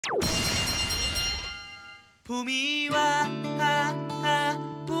봄이 와,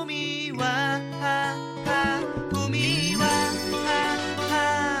 봄이 와, 봄이 와,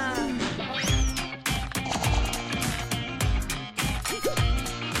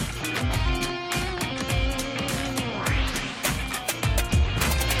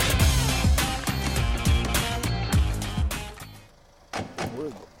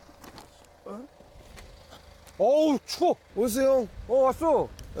 어우 추워. 오세요. 왔어.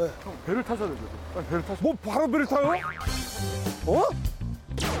 네. 형 배를 타셔야 돼. 빨리 배를 타셔. 뭐 바로 배를 타요? 어?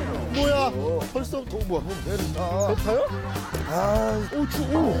 뭐야? 벌써 뭐야? 배를 타. 배 타요?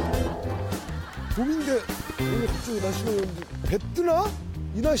 추워. 봄인데 오늘 갑자기 날씨가 이런데 배 뜨나?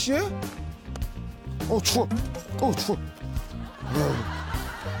 이 날씨에? 추워. 추워.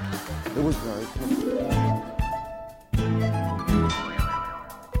 이거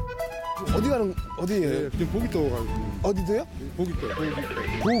어디예요? 지금 보길도 가고. 어디도요? 보길도.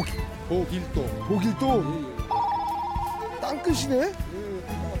 보길도. 땅끝이네.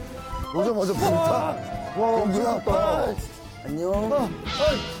 오자마자 배를 타. 와, 무섭다. 안녕.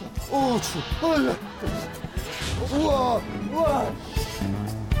 추워. 우와.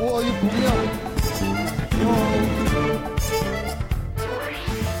 우와, 이게 봄이야.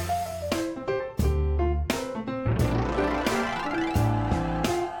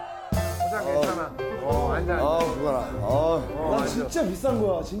 괜찮아. 앉아. 그거나. 나 진짜 비싼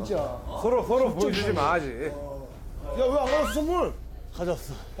거야, 진짜. 서로 보여주지 마지. 야, 왜 안 가졌어, 선물?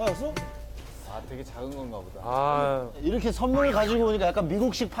 가져왔어. 가졌어? 아, 되게 작은 건가 보다. 아, 이렇게 선물을 가지고 오니까 약간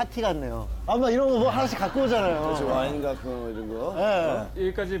미국식 파티 같네요. 아마 이런 거 뭐 하나씩 갖고 오잖아요. 와인 같은 거 이런 거. 네.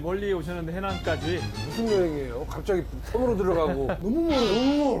 여기까지 멀리 오셨는데 해남까지 무슨 여행이에요? 갑자기 섬으로 들어가고. 너무 멀어.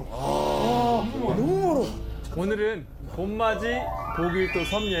 너무 멀어. 오늘은 봄맞이 보길도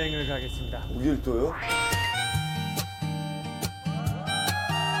섬 여행을 가겠습니다. 보길도요?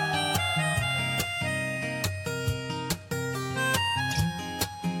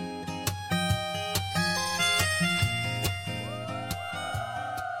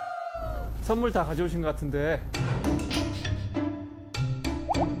 선물 다 가져오신 것 같은데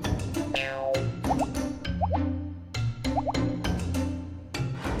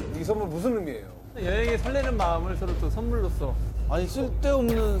이 선물 무슨 의미예요? 여행에 설레는 마음을 서로 또 선물로써 아니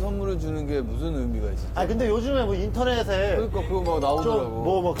쓸데없는 선물을 주는 게 무슨 의미가 있어? 아, 근데 요즘에 뭐 인터넷에 그러니까 그거 막 나오더라고.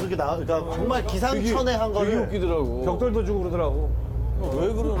 뭐 그렇게 그러니까 정말 기상천외한 되게 거를 웃기더라고. 벽돌도 주고 그러더라고.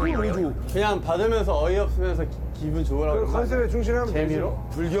 왜 그러는 거야? 그냥 받으면서 어이없으면서 기분 좋으라고. 그 컨셉에 충실하면 재미로?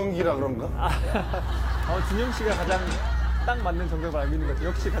 불경기라 그런가? 준영 씨가 가장 딱 맞는 정답을 알고 있는 것 같아요.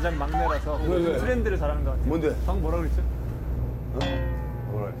 역시 가장 막내라서 왜? 트렌드를 잘하는 것 같아요. 뭔데? 방금 뭐라 그랬죠?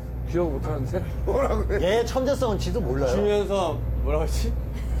 뭐라 했어? 기억 못하는데? 뭐라고 그래? 얘의 천재성은 지도 몰라요. 주면서 뭐라고 했지?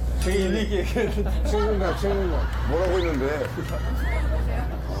 되게 일리기 얘기했는데 친구가. 뭐라고 했는데?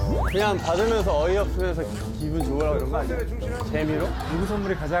 그냥 받으면서 어이없으면서 기분 좋으라고 이런 거 아니야? 재미로? 누구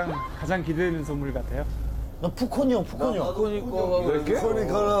선물이 가장 기대되는 선물 같아요? 나 푸콘이 형. 코니꺼가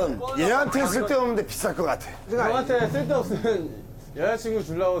그러니까는 얘한테 쓸데없는데 비쌀 것 같아. 형한테 쓸데없으면 여자친구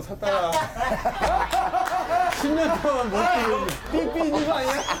주려고 샀다가 10년 동안 못 쓰고 삐삐 있는 거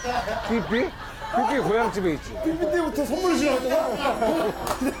아니야? 삐삐? 삐삐 고향집에 있지. 삐삐 때부터 선물을 주려고.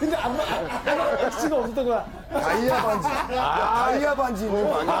 근데 X가 없었던 거야. 다이아 반지. 다이아 반지 있는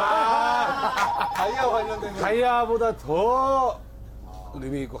거 아니야? 다이아 관련된 거. 다이아보다 더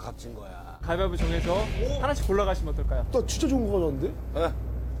의미 있고 값진 거야. 가위바위보 정해서 하나씩 골라가시면 어떨까요? 나 진짜 좋은 거 가져왔는데?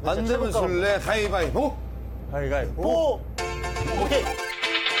 안 되면 술래 가위바위보. 오! 오케이.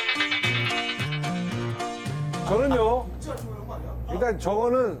 저는요. 일단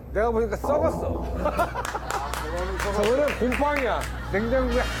저거는 내가 보니까 썩었어. 저거는 곰팡이야.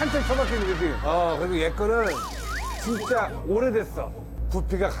 냉장고에 한참 처박혀 있는 거지. 그리고 얘 거는 진짜 오래됐어.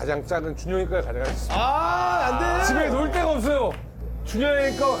 부피가 가장 작은 준영이 거 가져가겠습니다. 안 돼. 집에 놓을 데가 없어요.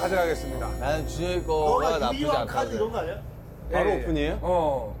 준영이 거 가져가겠습니다. 나는 준영이 거가 나쁘지 미묘한 카드 않다. 이런 거 아니야? 바로 예, 예.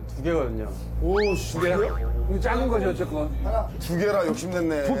 오픈이에요? 2개거든요. 오, 씨. 두 개야? 이거 작은 거지 어쨌건. 두 개라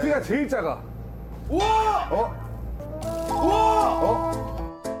욕심냈네. 부피가 제일 작아. 우와! 뭐야?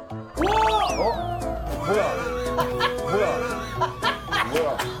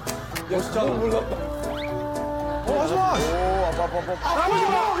 역시 저는 몰랐다. 하지 마! 오, 아빠.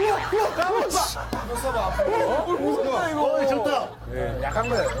 무섭다 이거. 좋다. 예, 약한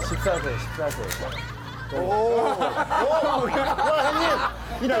거예요. 14세. 와, 형님.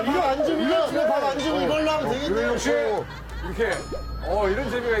 이거 안 주면, 이거 밥 안 주면 이걸로 하면 되겠네요. 역시 이렇게 이런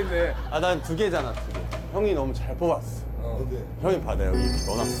재미가 있네. 아, 난 2개잖아, 2개. 형이 너무 잘 뽑았어. 형이 받아, 여기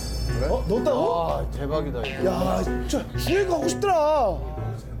넣어놨어. 넣었다고? 아, 대박이다, 이거. 야, 진짜 주행 가고 싶더라.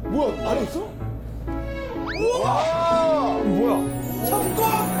 뭐야, 안에 있어? 우와! 뭐야?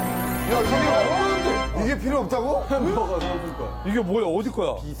 이게 필요 없다고? 햄버거 상품권. 이게 뭐야? 어디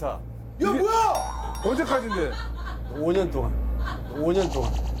거야? 비사. 야, 뭐야? 언제까지인데? 5년 동안. 5년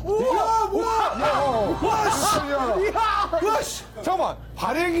동안. 우와, 뭐야? 와, 씨. 야, 씨. 잠깐만.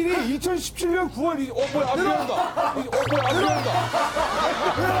 발행일이 2017년 9월 뭐야? 안 들어간다. 뭐야? 안 들어간다.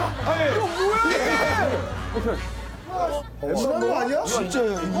 아니, 이거 뭐야? 지난 거 아니야?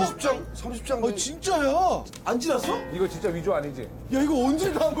 진짜야. 20장, 30장. 진짜야. 안 지났어? 이거 진짜 위조 아니지? 야, 이거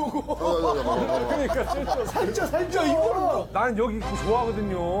언제 나온 거고? 그러니까 살짝 이거는. 난 여기 이거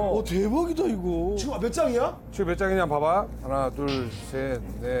좋아하거든요. 대박이다 이거. 지금 몇 장이야? 지금 몇 장이냐 봐봐. 하나, 둘, 셋,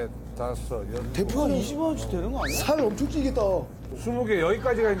 넷, 다섯, 여섯. 대표가 20만 원씩 되는 거 아니야? 살 엄청 찌겠다. 20개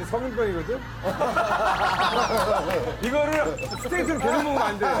여기까지가 이제 성인병이거든? 이거를 스테이크를 계속 먹으면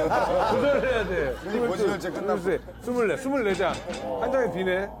안 돼. 조절을 해야 돼. 거짓말 제 끝나고. 24장. 한 장에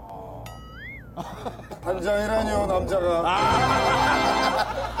비네. 한 장이라뇨, 남자가.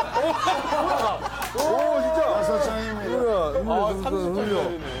 오, 진짜. 6장입니다.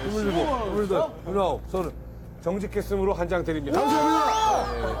 27, 정직했으므로 한 장 드립니다.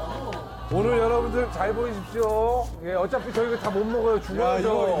 감사합니다. 오늘 여러분들 잘 보이십시오. 예, 어차피 저희가 다 못 먹어요.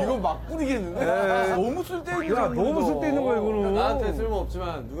 죽어야죠. 이거 막 뿌리겠는데? 네. 너무 쓸데있는 야, 너무 쓸데있는 거야, 이거는. 나한테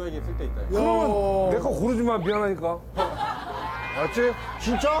쓸모없지만 누구에게 쓸데있다. 그러면 내 거 고르지 마. 미안하니까. 알았지?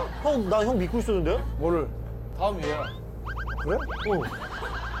 진짜? 형, 나 형 믿고 있었는데? 뭐를? 다음 얘야. 그래?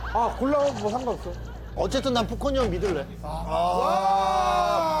 아, 골라. 뭐 상관없어. 어쨌든 난 푸콘이 형 믿을래.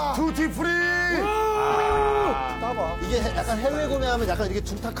 투티 프리! 따봐. 이게 약간 해외 구매하면 약간 이렇게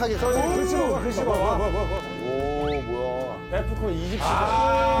둔탁하게. 글씨 봐봐, 글씨 봐봐. 오, 뭐야. 베프콘 20시.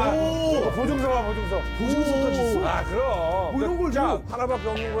 보증서 봐, 보증서. 보증서까지 있어? 아, 그럼. 뭐 이런 걸 자, 줘? 하나밖에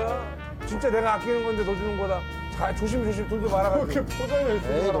없는 거야. 진짜 내가 아끼는 건데 너 주는 거다. 자, 조심조심 돌도 말아가지고. 그렇게 포장을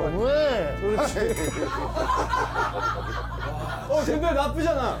에이, 너무해. 그렇지. 근데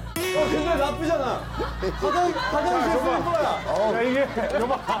나쁘잖아. 근데 나쁘잖아. 화장실 쓸 거야. 야, 이게,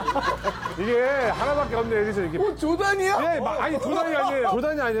 여봐. 이게 하나밖에 없네, 여기서 이게. 조단이야? 예, 아니, 조단이 아니에요.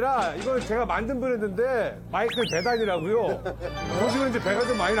 조단이 아니라, 이거는 제가 만든 브랜드인데, 마이클 배단이라고요. 보시면 이제 배가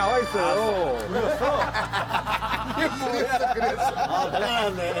좀 많이 나와 있어요. 아,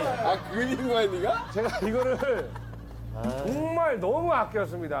 대단하네. 아, 그린 거야, 니가? 제가 이거를 정말 너무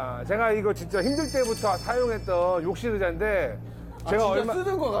아꼈습니다. 제가 이거 진짜 힘들 때부터 사용했던 욕실 의자인데, 제가 얼마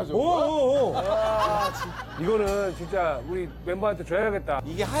쓰는 거 가져. 오. 이거는 진짜 우리 멤버한테 줘야겠다.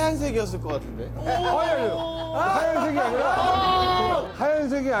 이게 하얀색이었을 것 같은데. 아니요.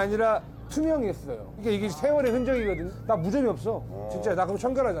 하얀색이 아니라 투명했어요. 이게 세월의 흔적이거든. 나 무좀이 없어. 진짜 나 그럼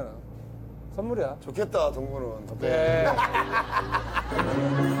청결하잖아. 선물이야. 좋겠다, 동구는. 네.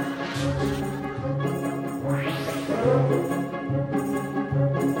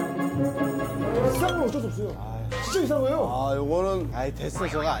 비싼 건 어쩔 수 없어요. 진짜 비싼 거예요. 아, 요거는. 아이, 됐어.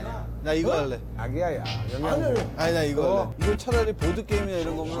 저거 아니야. 나 이거 할래. 아기야, 야. 아니요. 아니, 나 이거 할래. 이거 차라리 보드게임이나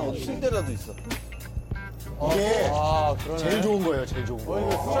이런 거면 어디 쓸 때라도 있어. 이게 아, 그러네. 제일 좋은 거예요, 제일 좋은 거. 수장님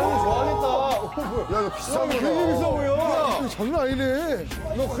좋아하겠다. 야, 이거 비싼 거다. 되게 비싸 보여. 이거 장난 아니네.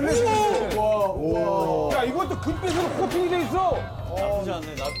 너 클래식인데. 야, 이것도 금빛으로 코팅이 돼 있어. 나쁘지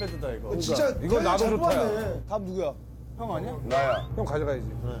않네. 나빼드다, 이거. 진짜 이거 나도 잘 좋다, 야. 뽑았네. 다음 누구야? 형 아니야? 나야. 형 가져가야지.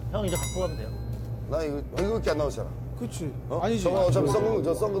 형 이제 갖고 가면 돼요. 나 이거밖에 안 나오잖아. 그치. 아니지. 저거 어차피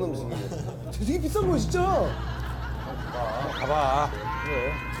썩은 음식인데. 되게 비싼 거야 진짜. 가봐.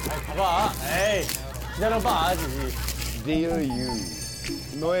 봐봐. 에이. 기다려봐, 아직. Dear you.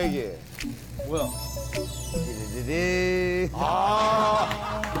 너에게. 뭐야? 디디디디.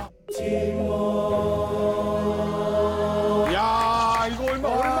 야, 이거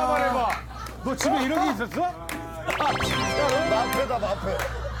얼마만에 봐. 너 집에 이런 게 있었어? 마페다, 마페.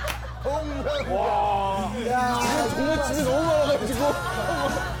 정말 집이 너무 많아가지고.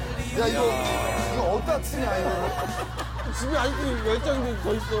 야, 이거 어디다 치냐, 이거. 집에 아직도 10장이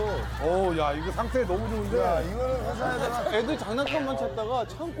더 있어. 오, 야, 이거 상태 너무 좋은데. 야, 이거는 회사에다가. 애들 장난감만 찾다가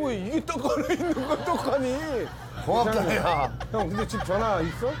창고에 이게 떡하나 있는 거 떡하니. 고맙다, 야. 형, 근데 집 전화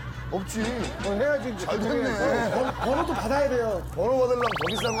있어? 없지. 해야지. 이제. 잘 됐네. 번호도 받아야 돼요. 번호 받으려면 더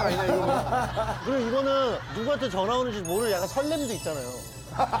비싼 건 아니냐, 이거. 그리고 이거는 누구한테 전화 오는지 모를 약간 설렘도 있잖아요.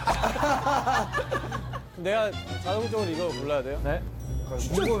 내가 자동적으로 이거 골라야 돼요? 네.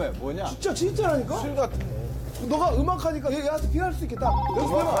 궁금해. 뭐냐? 진짜 진짜라니까? 술 같은 거. 너가 음악하니까 얘한테 필요할 수 있겠다.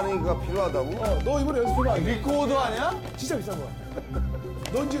 연습해봐. 음악하니까 필요하다고? 너 이번에 연습해봐. 리코더 아니야? 진짜 비싼 거야.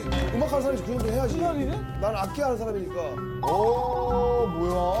 넌 이제 음악하는 사람이 그 정도 해야지. 수련이네? 난 악기 하는 사람이니까. 오,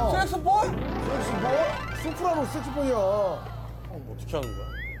 뭐야. 색소폰? 소프라노 색소폰이야. 어떻게 하는 거야?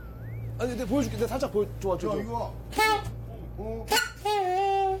 아니 내가 보여줄게. 내가 살짝 보여줘. 야, 이거.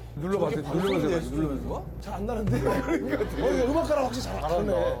 눌러면서. 잘 안 나는데? 그러니까 이거 음악가랑 확실히 잘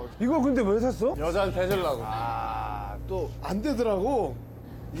나네. 이거 근데 왜 샀어? 여자한테 해주려고. 또 안 되더라고.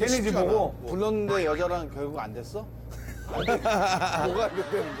 케니지 보고. 불렀는데 여자랑 결국 안 됐어? 뭐가 안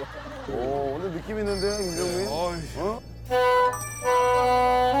됐다는 거. 오, 오늘 느낌 있는데, 김정민? 어?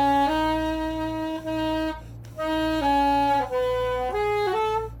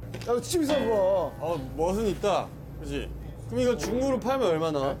 야, 이거 진짜 비싼 거야. 멋은 있다. 그지? 그럼 이거 중고로 팔면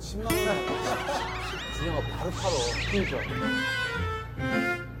얼마나? 10만 원. 준영아 바로 팔어. 그니까.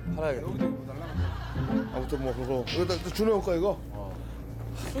 팔아야겠다. 아무튼 뭐 그거. 이거 나 준호 형거 이거?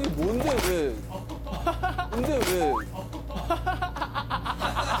 이게 뭔데, 왜? 근데 왜?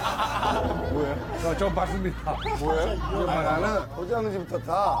 저 봤습니다. 나는 포장지부터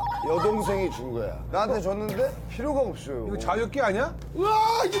다 여동생이 준 거야. 나한테 줬는데 필요가 없어요. 이거 자유기 아니야?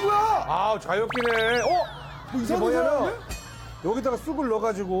 우와, 이게 뭐야? 아, 자유기네. 어? 이게 이상한 뭐냐면 사람인데? 여기다가 쑥을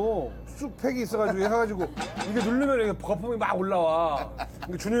넣어가지고 쑥팩이 있어가지고 해가지고 이게 누르면 이게 거품이 막 올라와.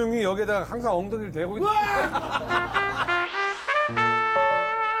 근데 준호 형이 여기다가 항상 엉덩이를 대고 있는.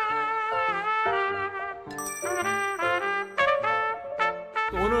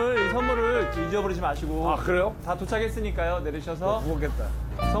 오늘 이 선물을 잊어버리지 마시고 아, 그래요? 다 도착했으니까요. 내리셔서 무겁겠다.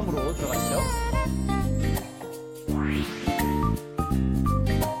 섬으로 들어가시죠.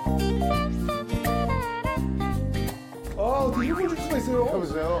 어떻게 힘을 줄 수가 있어요?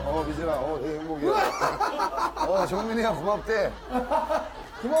 여보세요? 미진아, 되게 행복이야. 정민이가 고맙대.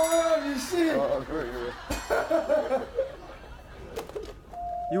 고마워요, 민씨. 그래.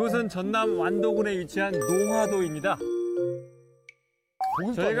 이곳은 전남 완도군에 위치한 노화도입니다.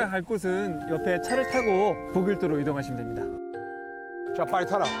 저희가 갈 곳은 옆에 차를 타고 보길도로 이동하시면 됩니다. 자, 빨리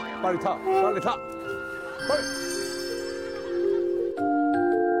타라. 빨리 타. 빨리 타. 빨리.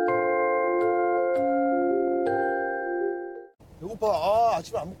 배고파.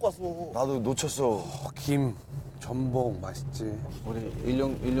 아침에 안 먹고 왔어. 나도 놓쳤어. 김, 전복 맛있지. 우리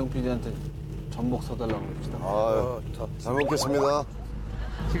일용 PD한테 전복 사달라고 합시다. 좋다. 잘 먹겠습니다.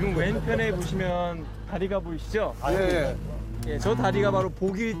 지금 왼편에 보시면 다리가 보이시죠? 예. 예, 저 다리가 바로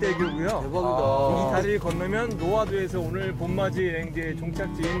보길대교고요. 대박이다. 이 다리를 건너면 노화도에서 오늘 봄맞이 여행지의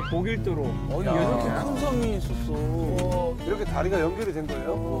종착지인 보길도로. 이렇게 큰 섬이 있었어. 이렇게 다리가 연결이 된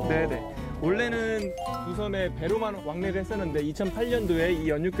거예요? 네네. 원래는 두 섬에 배로만 왕래를 했었는데 2008년도에 이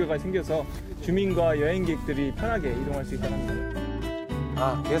연육교가 생겨서 주민과 여행객들이 편하게 이동할 수 있다는 합니다.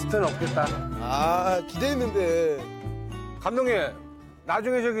 아, 게스트는 없겠다. 기대했는데. 감독님,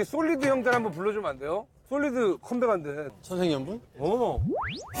 나중에 저기 솔리드 형들 한번 불러주면 안 돼요? 솔리드 컴백한대. 선생연분? 어.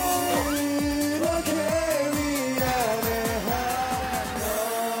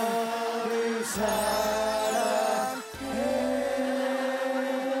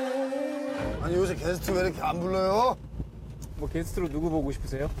 아니, 요새 게스트 왜 이렇게 안 불러요? 뭐 게스트로 누구 보고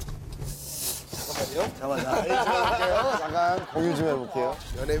싶으세요? 잠깐만, 나 얘기 좀 해볼게요. 잠깐, 공유 좀 해볼게요.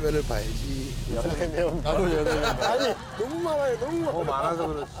 연애면을 봐야지. 나도 연애. 아니, 너무 많아요, 너무 많아. 더 많아서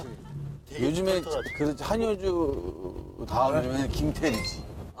그렇지. 요즘에 그렇지 한효주 다음에는 김태리지.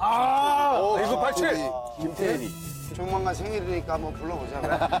 이거 맞지? 김태리. 조만간 생일이니까 한번 불러보자.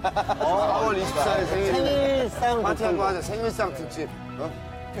 그래. 4월 24일 생일이네. 생일상 파티 한번 하자. 생일상 특집.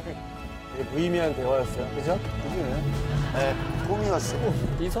 무의미한 대화였어요. 그죠? 네, 꿈이었어.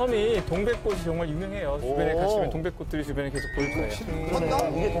 이 섬이 동백꽃이 정말 유명해요. 주변에 가시면 동백꽃들이 주변에 계속 보일 거예요.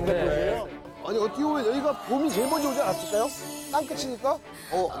 이게 동백꽃이에요? 아니, 어떻게 보면 여기가 봄이 제일 먼저 오지 않았을까요? 땅끝이니까?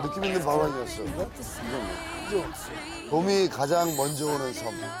 느낌 있는 발언이었어. 봄이 가장 먼저 오는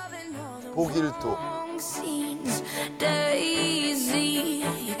섬. 보길도. Daisy,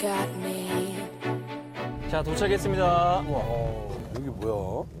 you got me. 자, 도착했습니다. 여기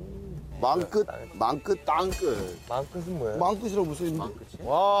뭐야? 망끝, 땅끝. 망끝이라고 무슨 있는데?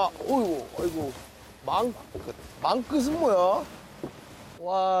 와, 어이구, 아이고. 망끝은 뭐야?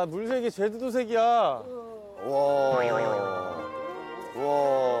 와, 물색이 제주도색이야. 와.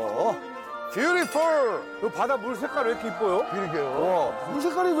 뷰티풀. 이 바다 물 색깔 왜 이렇게 이뻐요? 그러게요. 물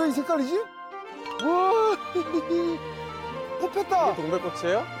색깔이 왜 이 색깔이지? 우와, 뽑혔다.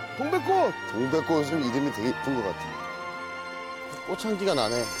 동백꽃이에요? 동백꽃. 동백꽃은 이름이 되게 이쁜 것 같아. 꽃향기가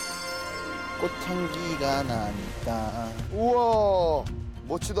나네. 꽃향기가 나니까. 우와,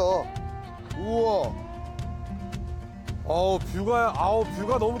 멋지다. 우와,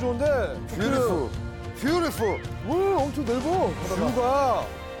 뷰가 너무 좋은데. 뷰티풀. 와, 엄청 넓어. 뷰가.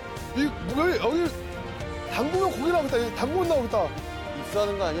 여기 당구면 고기 나오겠다. 여기 당구면 나오겠다.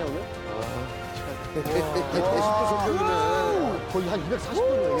 입수하는 거 아니야, 오늘? 거의 한 240도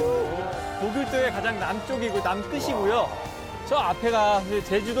되겠네. 보길도의 가장 남쪽이고 남끝이고요. 저 앞에가 사실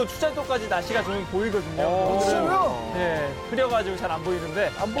제주도 추천도까지 날씨가 좀 보이거든요. 오늘은 네, 흐려가지고 잘 안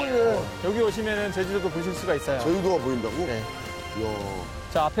보이는데 안 보이네. 여기 오시면은 제주도도 보실 수가 있어요. 제주도가 보인다고? 네. 이야.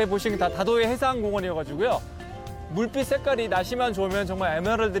 저 앞에 보시는 게 다 다도해 해상공원이어가지고요. 물빛 색깔이 날씨만 좋으면 정말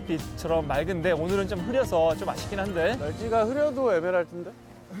에메랄드빛처럼 맑은데 오늘은 좀 흐려서 좀 아쉽긴 한데. 날씨가 흐려도 에메랄드인데?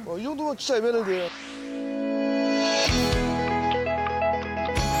 이 정도면 진짜 에메랄드예요.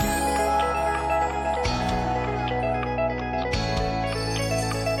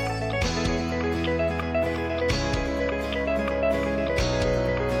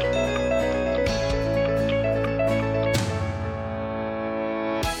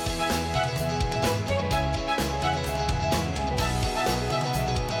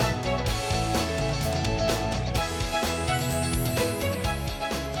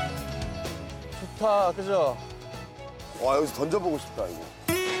 좋다, 그죠? 와, 여기서 던져보고 싶다, 이거.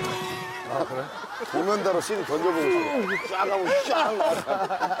 아, 그래? 도면다로 씬 던져보고 싶어. 쫙 하고 쫙.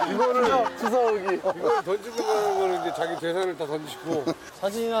 이거를 주사오기. 이걸 던지는 거는 이제 자기 대사를 다 던지고.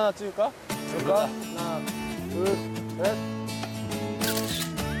 사진 하나 찍을까? 그럴까? 하나, 둘, 셋.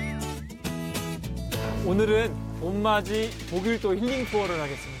 오늘은 봄맞이 보길도 힐링 투어를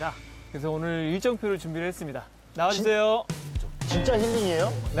하겠습니다. 그래서 오늘 일정표를 준비를 했습니다. 나와주세요. 진짜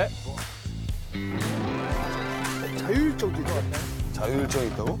힐링이에요? 네. 자유일정도 있죠. 자유일정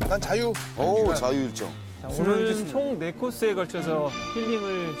있다고? 난 자유. 오, 자유일정. 자, 오늘은 총 4코스에 걸쳐서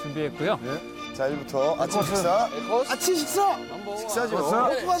힐링을 준비했고요. 자, 1부터 아침 식사. 아침 식사. 식사지 뭐. 왔어?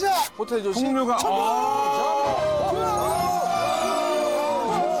 먹고 가자. 호텔 조식. 풍류가 풍류가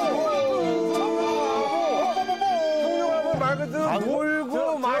말 그대로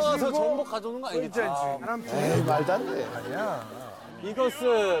놀고 마시고 전복 가져오는 거 아니겠지? 에이, 말도 안 돼. 이거스,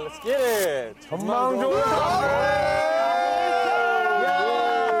 let's get it. 전망 좋은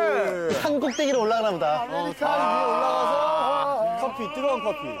산 꼭대기로 올라가나 보다. 산 위에 올라가서 커피, 뜨거운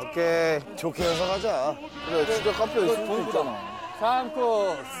커피. 오케이. 좋게 해서 가자. 그래, 진짜 커피가 있을 수 있잖아.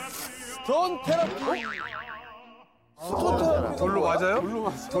 3코스, 스톤 테라피. 스톤 테라피. 돌로 맞아요?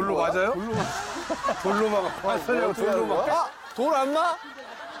 돌로 맞아요? 돌로 막 왔어요. 돌로 막. 아, 돌 안 나?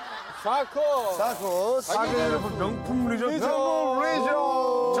 4코스. 사코스. 사계는 명품 리조트. 리조트.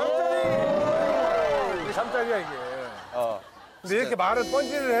 리조트. 잠자리. 이게 잠자리야 이게. 근데 이렇게 말을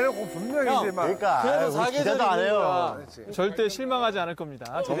뻔지를 해놓고 분명히 이제 막. 그러니까 그래도 우리 사계절이 기대도 안 해요. 절대 실망하지 않을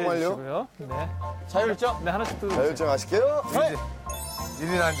겁니다. 기대해 정말요? 주시고요. 네. 자율적? 네, 하나씩 뜯어. 자유일정 하실게요.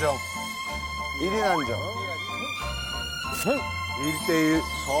 1인 한정. 1인 한정. 1대1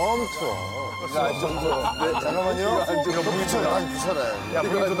 처음 네, 잠깐만요. 이거 무인도 나 부셔라. 야,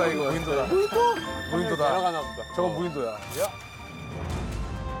 무인도다, 이거. 무인도다. 무인도다. 내려가나 보다. 저거 무인도야.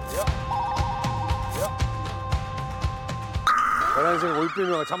 계란식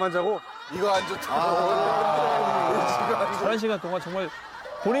올빼미가 잠 안 자고? 이거 안 좋다. 1시간 동안 정말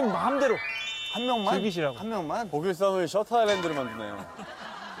본인 마음대로 한 명만? 즐기시라고. 한 명만? 보길섬을 셔터 아일랜드로 만드네요.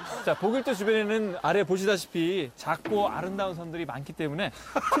 자, 보길도 주변에는 아래 보시다시피 작고 아름다운 섬들이 많기 때문에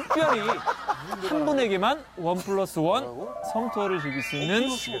특별히 한 분에게만 1+1 섬 투어를 즐길 수 있는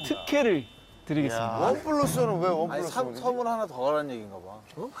특혜를 드리겠습니다. 원 플러스는 왜 원 플러스? 섬을 하나 더 가라는 얘기인가 봐.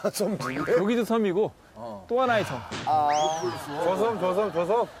 여기도 섬이고 또 하나의 섬. 저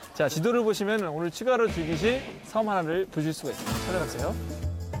섬. 자, 지도를 보시면 오늘 추가로 즐기실 섬 하나를 보실 수가 있습니다. 찾아가세요.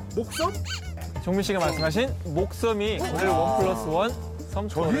 목섬? 정민 씨가 말씀하신 목섬이 오늘 1+1 섬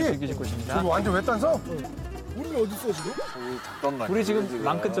투어를 즐기실 곳입니다. 저기 완전 외딴 섬? 우리는 어디 있어 지금? 잠깐만. 우리 지금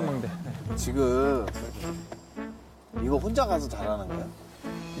망끝점망대. 지금 이거 혼자 가서 잘하는 거야?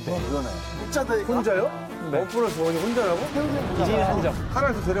 네. 이거네. 혼자요? 네. 원 플러스 원이 혼자라고? 1인 한 점.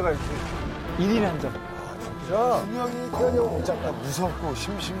 하나 더 데려가야지. 1인 한 점. 분명히 태연이 잠깐 무섭고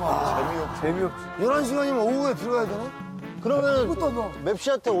심심하고 재미없지. 11시간이면 오후에 들어가야 되네? 그러면 맵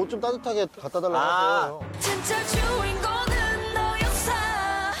씨한테 옷 좀 따뜻하게 갖다 달라고 하세요. 진짜 주인공은 너였어.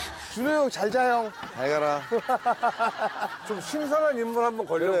 준호 형 잘 자 형. 잘 가라. 좀 신선한 인물 한번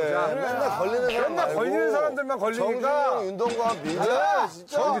걸려보자. 맨날 걸리는 사람 맨날 말고. 걸리는 사람들만 걸리니까. 정준영, 윤동과 민자.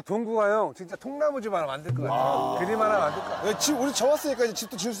 저기 동구가 형 진짜 통나무집 하나 만들 것 같아. 그림 하나 만들 것 같아. 야, 집 우리 저 왔으니까 이제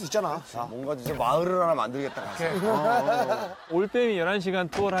집도 지을 수 있잖아. 뭔가 진짜 마을을 하나 만들겠다. 가서. 올빼미 11시간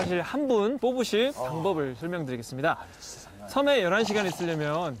투어를 하실 한 분 뽑으실 방법을 설명드리겠습니다. 섬에 11시간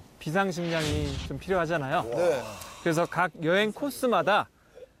있으려면 비상식량이 좀 필요하잖아요. 네. 그래서 각 여행 코스마다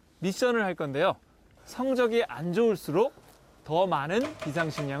미션을 할 건데요. 성적이 안 좋을수록 더 많은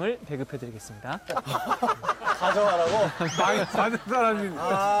비상식량을 배급해드리겠습니다. 가져가라고? 많이 받은 사람이.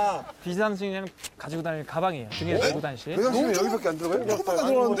 비상식량 가지고 다닐 가방이에요. 등에 메고 다니실. 회장님이 여기밖에 안 들어가요? 조금밖에 안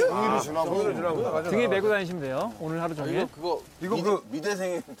들어가는데? 공유를 주나 저거를 주라고. 등에 메고 다니시면 돼요. 오늘 하루 종일. 그거 이거 그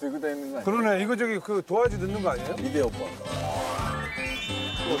미대생이 들고 다니는 거 아니야? 그러네. 이거 저기 그 도화지 넣는 거 아니에요? 미대 오빠.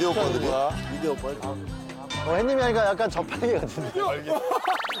 이대 오빠들이야? 이대 오빠. 혜님이 하니까 약간 저팔계 같은데. 소리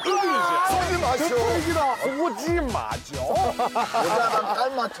마셔. 오지 마죠. 여자랑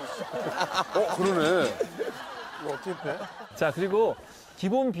깔 맞췄어. 그러네. 자, 그리고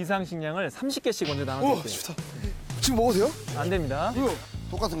기본 비상식량을 30개씩 먼저 나눠드릴게요. 지금 먹어도 돼요? 안 됩니다.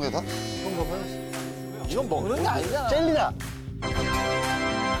 똑같은 거야 다? 이건 먹는 게 아니잖아. 젤리다.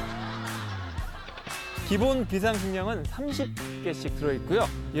 기본 비상식량은 30개씩 들어있고요.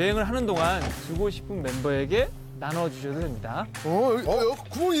 여행을 하는 동안 주고 싶은 멤버에게 나눠주셔도 됩니다. 여기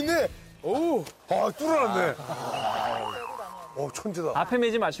구멍 있네. 뚫어놨네. 천재다. 앞에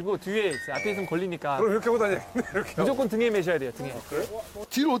매지 마시고 뒤에 있어요. 앞에 있으면 걸리니까 그럼 이렇게 하고 다니겠네, 이렇게. 무조건 등에 매셔야 돼요, 등에.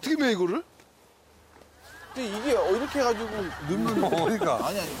 뒤를 어떻게 매 이거를? 근데 이게 이렇게 해가지고 넣으면 그러니까.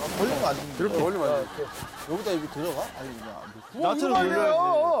 아니 걸리면 안 돼. 이렇게 걸리면 안 돼. 여기다 이렇게 들어가? 아니 그냥 나처럼 돌려야지.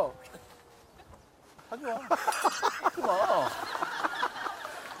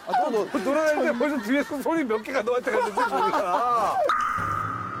 돌아다닐 때 벌써 뒤에서 소리 몇 개가 너한테 갔는지 모르겠다.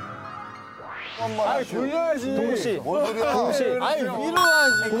 아니, 돌려야지. 동구 씨, 뭔 소리야? 동구 씨, 아니 위로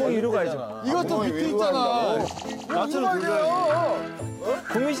가야지. 구멍 위로 가야죠. 이것도 밑에 있잖아. 나처럼 돌려야지.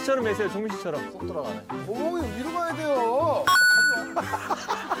 종민 씨처럼 매세요, 종민 씨처럼. 구멍이 위로 가야 돼요.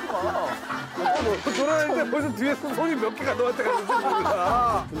 돌아다닐 때 벌써 뒤에서 소리 몇 개가 너한테 갔는지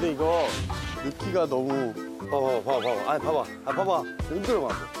모르겠다. 근데 이거 넣기가 너무. 봐봐. 아니, 봐봐. 봐봐. 흔들어봐.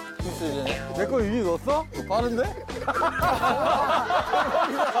 내 거 위에 넣었어? 빠른데?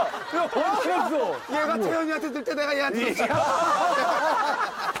 어떻게 했어? 얘가 태현이한테 들 때 내가 얘한테 줬지.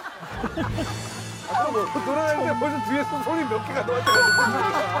 돌아다닐 때 벌써 뒤에서 소리 몇 개가 너한테 갔는지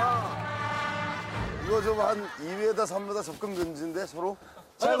모르겠다. 이거 좀 한 2m, 3m 접근 금지인데 서로?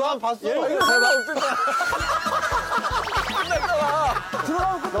 잘 봐, 봤어. 이거 상관 없겠다.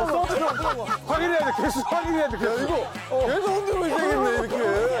 확인해야 돼. 계속 확인해야 돼. 계속. 이거 계속 흔들고 있어야겠네 이렇게.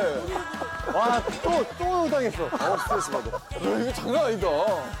 와, 또 당했어. 스트레스 받아. 이거 장난 아니다.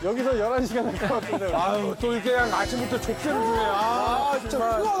 여기서 11시간 할 것 같은데. 아유, 또 이렇게 그냥 아침부터 족쇄를 주네. 아, 진짜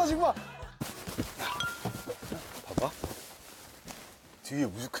정말. 필요하다 지금. 뒤에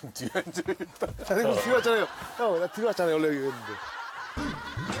무조건 뒤에 앉아있다. 자네가 들어갔잖아요. 형, 나 들어갔잖아요 원래 여기였는데.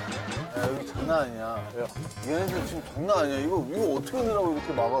 야 여기 장난 아니야. 야 얘네들 지금 장난 아니야. 이거 어떻게 넣으라고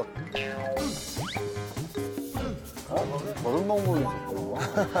이렇게 막아? 버릇 먹는 거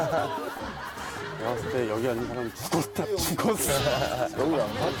내가 봤을 때 여기 앉는 사람 죽었다. 여기 안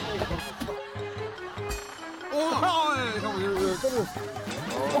가?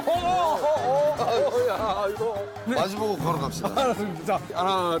 마주보고 걸어갑시다. 자,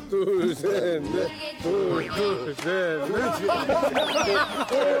 하나, 둘, 셋, 넷. 둘, 셋, 넷.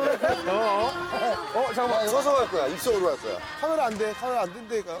 잠깐만, 서서 갈 거야. 입속으로 갈 거야. 카메라 안 돼. 카메라 안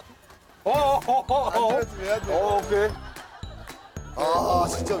된다니까. 오케이. 아,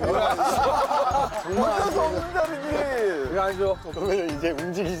 진짜 미안해. 정말 안 돼. 이거 아니죠? 그러면 이제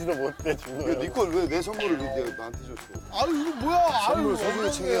움직이지도 못해, 준호. 왜 네 걸 왜 내 선물을 내가 나한테 줬어? 아유 이거 뭐야? 선물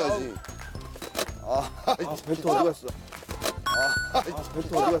소중히 챙겨야지. 벨트 어디 갔어?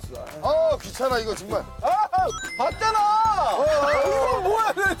 벨트 어디 갔어? 귀찮아 이거 정말. 봤잖아. 이거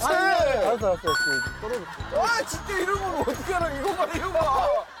뭐야 대체? 알았어. 아 진짜 이런 거 어떻게 알아? 이거 봐. 이거 봐.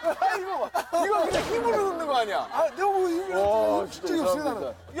 이거 그냥 힘으로 넣는 거 아니야? 아 내가 뭐 이거 진짜 이거 없어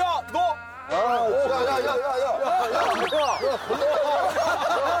나는. 야 너.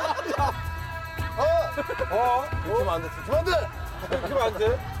 그러면 안 돼. 그러면 안 돼.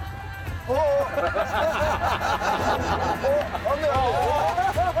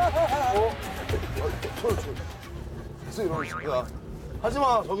 계속 이러는 거야.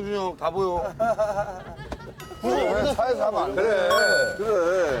 하지마 정준이 형 다 보여. 그냥 차에서 하면 안 돼.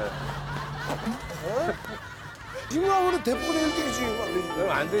 그래. 중요하면 대포대 1등이지.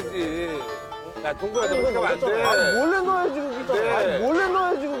 그러면 안 되지. 야, 동구야, 너 그렇게 하면 안 돼. 몰래 넣어야지, 그거. 네. 아니, 몰래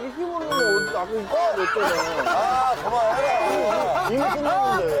넣어야지, 그거. 힘으로 넣으면 어디, 아까 이거 넣었잖아. 그만해라. 이미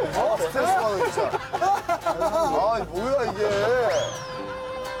끝났는데. 스트레스 받아 진짜. 뭐야 이게.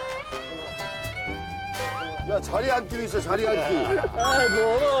 야 자리 앉기로 있어 자리 앉기.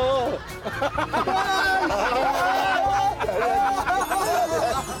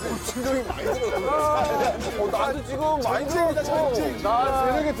 진동이 많이 들어. 나도 지금 많이 들어갔어. 나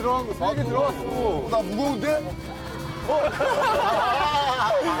세력에 들어간 거. 세력에 들어갔어. 나 무거운데?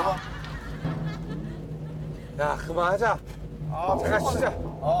 야, 그만하자. 제가 진짜.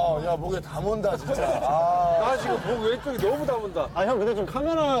 야 목에 다 mon다 진짜. 나 지금 목 왼쪽이 너무 담은다. 아, 형, 근데 좀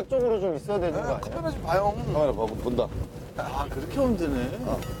카메라 쪽으로 좀 있어야 되는 거 아니야? 카메라 좀 봐요. 카메라 봐 본다. 아 그렇게 하면 되네.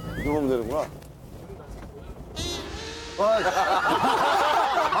 이거 보면 되는구나.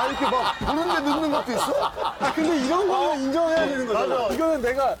 아니 이렇게 막 부른데 늦는 것도 있어? 근데 이런 거는 인정해야 되는 거잖아. 맞아. 이거는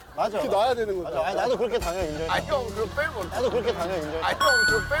내가 맞아. 이렇게 놔야 되는 거잖아. 아니, 나도 그렇게 당연히 인정해. 아니 형 그거 빼고. 나도 그렇게 당연히 인정해. 아니 형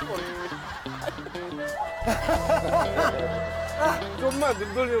그거 빼고. 좀만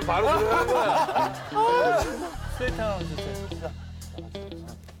눈 돌리면 바로 들어가는 거야. 스트레이트 하나 주세요.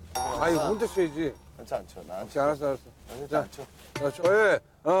 아니, 혼자 쉬어야지. 괜찮죠. 나 알았어. 자, 예.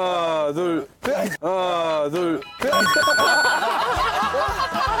 하나, 둘, 셋. 하나, 둘, 셋.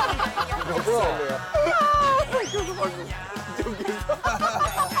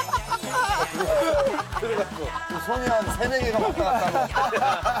 손이 한 3-4개가 왔다 갔다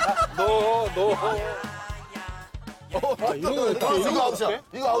하고. 이거 아웃이야.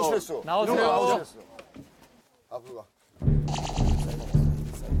 이거 아웃이랬어. 나오세요. 이거 아웃이랬어. 앞으로 가.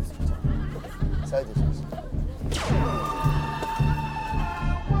 사이드.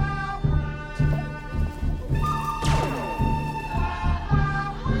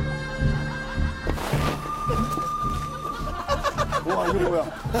 우와, 이거 뭐야?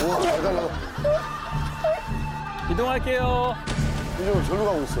 우와, 대단하다. 이동할게요. 이쪽으로 절로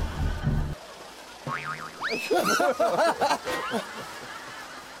가고 있어.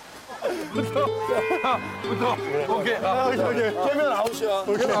 오케이. 깨면 아웃이야.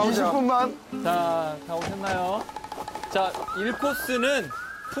 20분만. 자, 다 오셨나요? 자, 1코스는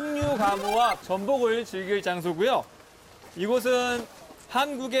풍류 가무와 전복을 즐길 장소고요. 이곳은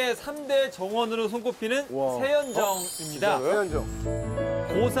한국의 3대 정원으로 손꼽히는 세연정입니다.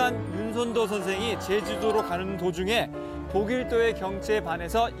 고산 윤선도 선생이 제주도로 가는 도중에 보길도의 경치에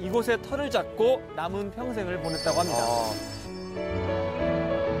반해서 이곳에 터를 잡고 남은 평생을 보냈다고 합니다.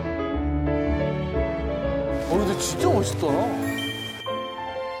 근데 진짜 멋있다.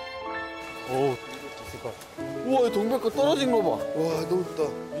 우와 이 동백꽃 떨어진 거 봐. 와, 너무 예쁘다.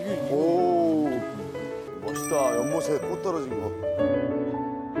 오, 멋있다. 연못에 꽃 떨어진 거.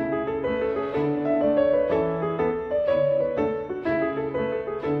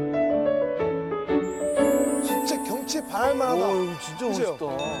 진짜 경치에 반할 만하다. 와 여기 진짜 그죠? 멋있다.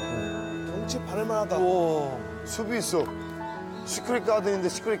 경치에 반할 만하다. 우와. 숲이 있어. 시크릿 가든인데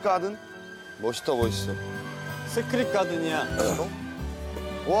시크릿 가든? 멋있다, 멋있어. 스크립 가든이야.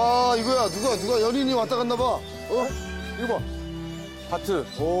 와, 이거야. 누가 연인이 왔다 갔나 봐. 이거 봐. 하트.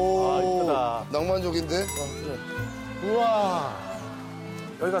 오, 이쁘다. 낭만적인데? 우와.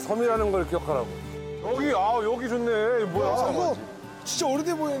 여기가 섬이라는 걸 기억하라고. 여기 좋네. 이거 뭐야? 이거 진짜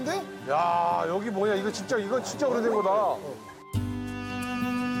오래돼 보이는데? 야, 여기 뭐냐? 이건 진짜 오래된 거다.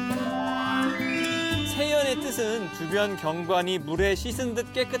 세연의 뜻은 주변 경관이 물에 씻은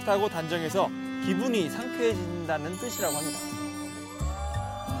듯 깨끗하고 단정해서 기분이 상쾌해진다는 뜻이라고 합니다.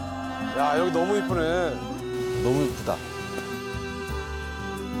 야, 여기 너무 이쁘네. 너무 이쁘다.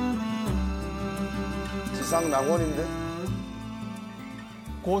 지상 낙원인데?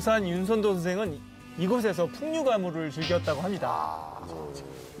 고산 윤선도 선생은 이곳에서 풍류가무를 즐겼다고 합니다.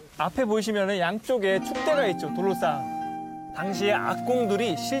 앞에 보시면 양쪽에 축대가 있죠, 돌로상. 당시에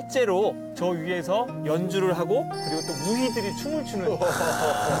악공들이 실제로 저 위에서 연주를 하고 그리고 또 무희들이 춤을 추는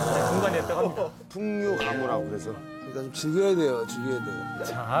공간이었다고 합니다. 풍류 가무라고 그래서. 그러니까 좀 즐겨야 돼요. 즐겨야 돼요.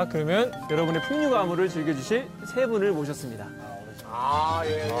 자, 그러면 여러분의 풍류가무를 즐겨주실 세 분을 모셨습니다.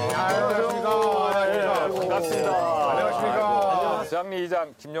 반갑습니다. 장리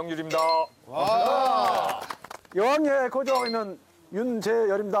이장 김영률입니다. 여왕의 거주하고 있는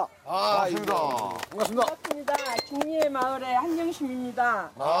윤재열입니다. 반갑습니다. 반갑습니다. 중리의 마을의 한영심입니다.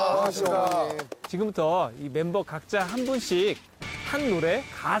 반갑습니다. 지금부터 이 멤버 각자 한 분씩 한 노래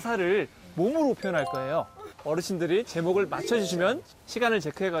가사를 몸으로 표현할 거예요. 어르신들이 제목을 맞춰주시면 시간을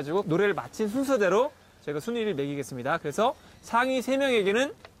체크해가지고 노래를 마친 순서대로 제가 순위를 매기겠습니다. 그래서 상위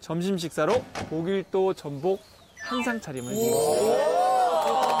 3명에게는 점심 식사로 보길도 전복 한 상 차림을 드리겠습니다.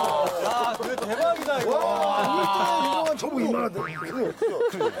 야, 그래 대박이다 이거. 저거 이만하다.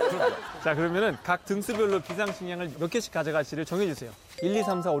 자, 그러면은 각 등수별로 비상식량을 몇 개씩 가져갈지를 정해주세요. 1, 2,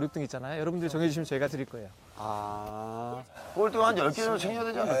 3, 4, 5, 6등 있잖아요. 여러분들이 정해주시면 저희가 드릴 거예요. 꼴등 한 10개 정도 챙겨야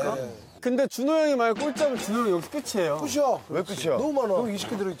되지 않을까? 근데 준호 형이 만약 꼴찌하면 준호 형 여기서 끝이에요. 끝이야. 왜 끝이야? 너무 많아. 형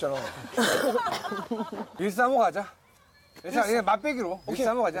 20개 들어있잖아. 135 가자. 그냥 맛배기로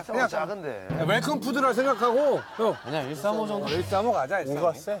 135 가자. 그냥 작은데. 웰컴 푸드라 생각하고 형. 그냥 135 정도. 135 가자.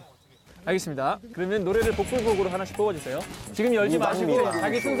 135. 알겠습니다. 그러면 노래를 복불복으로 하나씩 뽑아주세요. 지금 열지 마시고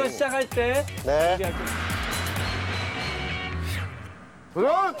자기 순서 시작할 때 네. 얘기할게요.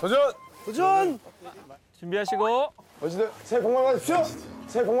 도전! 준비하시고 어쨌든 새해 복 많이 받으십시오.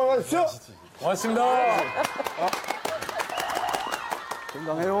 새해 복 많이 받으십시오. 고맙습니다.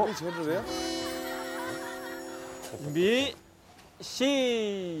 건강해요. 준비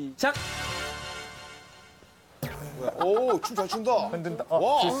시작. 오, 춤 잘 춘다. 흔든다.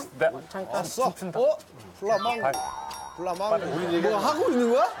 와, 잠깐. 왔어. 플라망. 우리 뭐 하고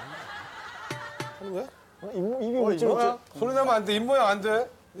있는 거야? 하는 거야? 입이 웃지 못해. 소리 내면 안 돼. 입모양 안 돼.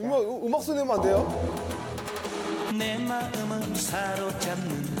 음악 소리 내면 안 돼요? 내 마음을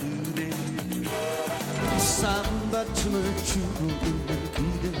사로잡는 그대 삼바 춤을 추고 있는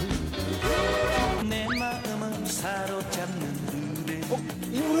그대 내 마음을 사로잡는 그대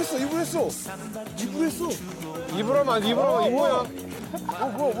입으로 했어. 입으로 하면 안 돼. 입으로 하면 입모양.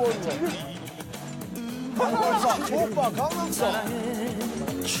 오빠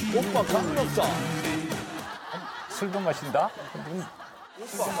강남사. 술도 마신다?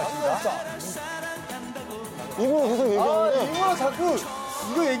 입으로 계속 얘기하는데. 이거랑 자꾸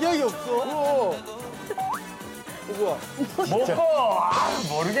이거 얘기하기 없어. 먹고!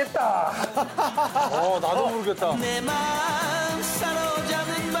 모르겠다. 나도 모르겠다. 내 마음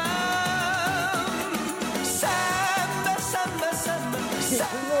사로잡는 마음 삼바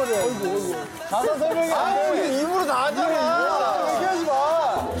가사 설명이 안 돼. 입으로 다 하잖아. 얘기하지 마.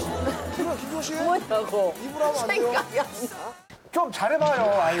 김효 씨. 뭐냐고. 입으로 하면 안 돼요. 생각이 안 나. 좀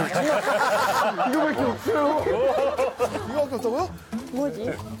잘해봐요. 아유, 이거밖에 없다고요?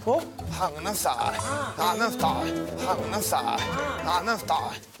 뭐지? 강남스타일.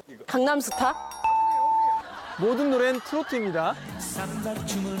 강남스타? 모든 노래는 트로트입니다.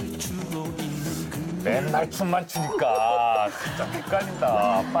 맨날 춤만 추니까 진짜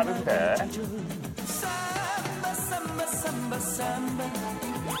헷갈린다. 빠른데.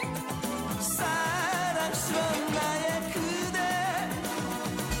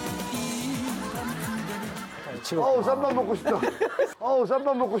 어우, 쌈밥 먹고 싶다.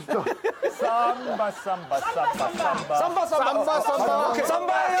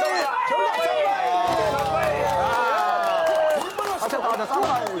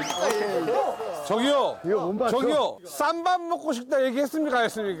 저기요. 쌈밥 먹고 싶다 얘기했습니까? 안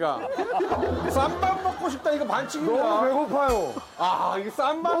했습니까? 쌈밥 먹고 싶다 이거 반칙입니다. 너무 배고파요. 이게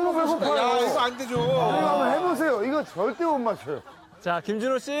쌈밥 먹고 싶다. 야, 이거 안 되죠. 이거 한번 해보세요. 이거 절대 못 맞춰요. 자,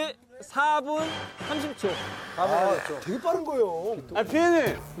 김준호 씨 4분 30초. 되게 빠른 거예요. 아,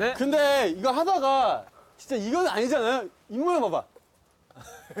 피디님. 네. 근데 이거 하다가 진짜 이건 아니잖아요. 입모양 봐봐.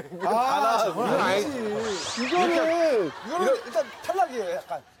 이건 아니지. 이거는 일단 탈락이에요,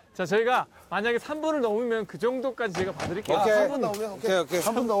 약간. 자, 저희가 만약에 3분을 넘으면 그 정도까지 제가 봐드릴게요. 오케이. 3분 나오면 오케이. 오케이.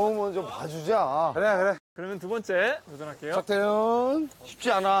 3분 넘으면 좀 봐주자. 그래. 그러면 두 번째 도전할게요. 태연.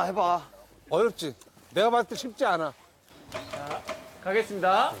 쉽지 않아. 해봐. 어렵지. 내가 봤을 때 쉽지 않아.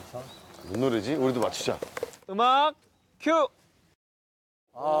 가겠습니다. 뭔 노래지? 우리도 맞추자. 음악 큐.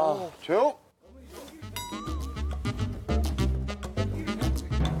 조용.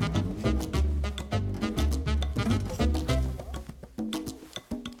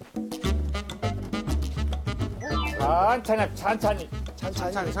 천천히.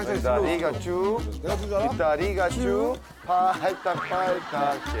 다리가 쭉. 내가 줄 줄 알아? 뒷다리가 쭉.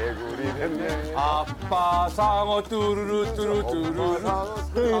 팔딱팔딱 개구리 뱀네. 아빠 상어 뚜루루 뚜루뚜루.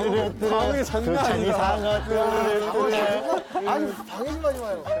 방이 장난 아니다. 아니, 방해지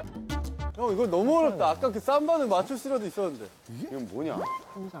마요. 형, 이거 너무 어렵다. 아까 그 쌈바는 맞출 수라도 있었는데. 이건 뭐냐?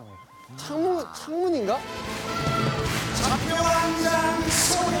 창문인가?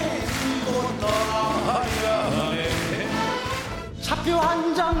 차표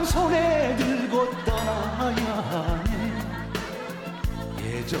한 장 손에 들고 떠나야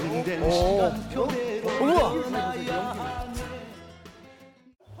해 예정된 시간표대로 떠나야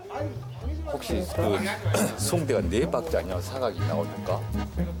혹시 그 송대가 네 박자 아니야? 사각이 나오니까?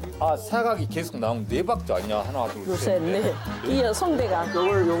 사각이 계속 나오면 네 박자 아니야? 하나, 둘, 둘, 셋. 셋, 넷. 이어 송대가.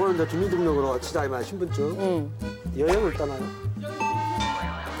 요걸 이제 주민등록으로 치자, 이말 신분증. 여행을 떠나요.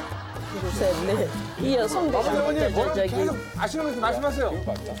 둘, 셋, 넷. 이어 송대가. 저기. 계속 아시는 거 말씀하세요.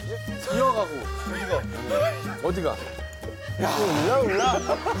 이어가고. 어디가?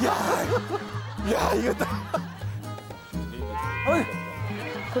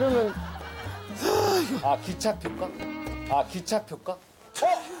 그러면 기차표가? 기차표가?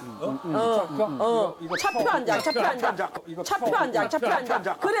 차표 한 장, 차표 한 장. 차표 한 장, 차표 한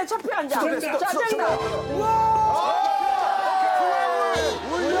장. 그래, 차표 한 장. 짜증나.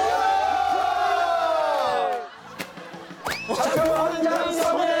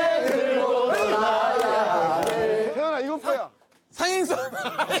 태연아, 이거 뭐야? 상행선.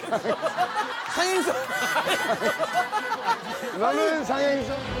 너는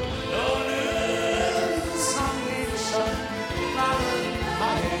상행선.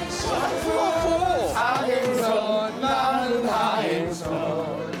 상행선, 나는 하행선.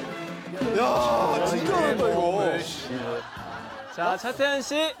 야, 진짜 어렵다, 이거. 자, 차태현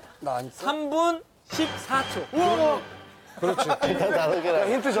씨 3분 14초. 그렇지.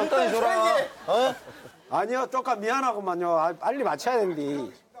 힌트 적당히 줘라. 아니요, 똑같 미안하구만요. 빨리 맞춰야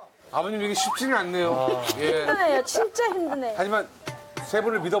되는데. 아버님 이게 쉽지는 않네요. 예. 힘드네요. 진짜 힘드네. 하지만 세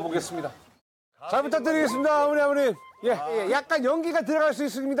분을 믿어보겠습니다. 잘 부탁드리겠습니다, 아버님. 예, 약간 연기가 들어갈 수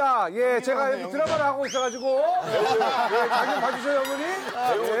있습니다. 예, 제가 여기 드라마를 하고 있어가지고. 예, 자기 봐주세요, 어머니.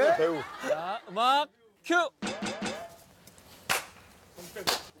 예. 배우. 자, 음악 큐.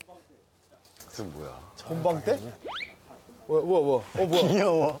 그건 뭐야? 본방 때? 뭐야. 뭐야.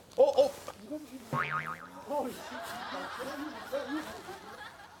 귀여워.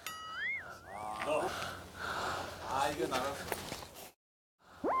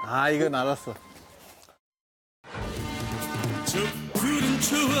 아, 이건 알았어. 저 푸른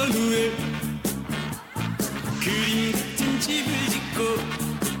초원 위에 그림 같은 집을 짓고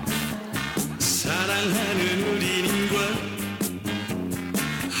사랑하는 우리님과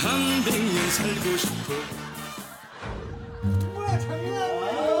한 100년 살고 싶어.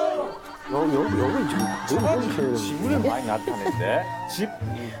 지문을 많이 나타낸대. 집.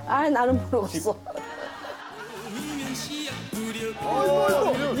 아, 나는 모르겠어. 이면 씨앗 뿌려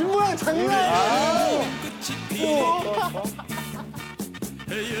일모양 장난. 꽃이 피네.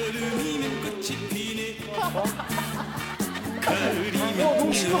 여름이면 꽃이 피네. 가을이면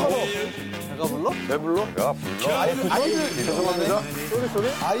내가 불러? 내 불러? 내가 불러? 아이들. 죄송합니다. 소리?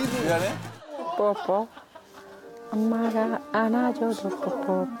 아이들. 미안해. 뽀뽀. 엄마가 안아줘도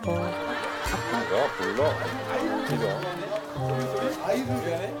뽀뽀. 내가 불러. 아이들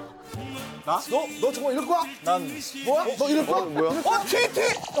미안해. 나? 너 정말 이럴 거야? 난. 뭐야? 너 이럴 거야? 뭐야? TT!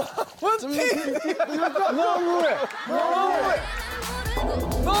 이럴 거야? 너무해!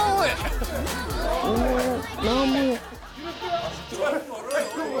 너무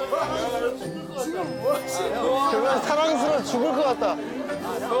그건 사랑스러워 죽을 것 같다.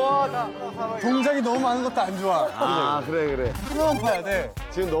 동작이 너무 많은 것도 안 좋아. 아, 그래. 하나만 파야 돼.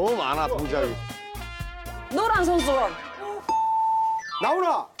 지금 너무 많아, 동작이. 노란 선수원.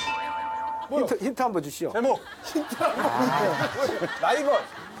 나훈아! 힌트 한번 주시오. 제목. 라이벌.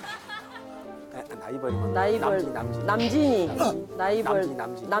 나이벌이면. 나이벌. 남진. 남진이. 나이벌.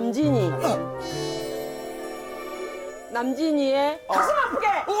 남진. 남진이. 남진이의 가슴 아프게.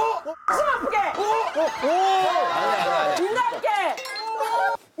 가슴 아프게. 인간께.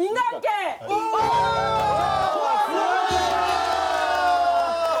 인간께.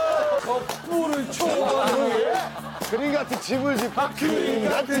 뿔을 초원에 그림 같은 집을 짓고. 그림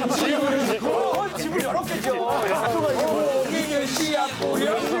같은 집을 짓고 집을 여러 개죠. 고기는 씨앗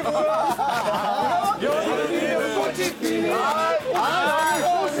뿌려 여름이면 꽃이 피네.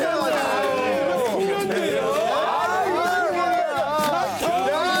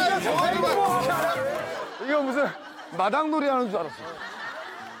 이거 무슨 마당놀이 하는 줄 알았어.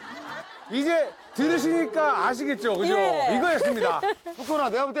 이제 들으시니까 아시겠죠, 그죠? 예. 이거였습니다. 석훈아,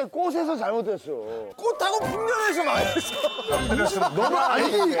 내가 볼 때 꽃에서 잘못했어. 꽃하고 풍년에서 망했어.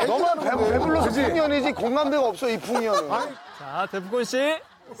 너만 배불러서 풍년이지 공감대가 없어, 이 풍년은. 자, 데프콘 씨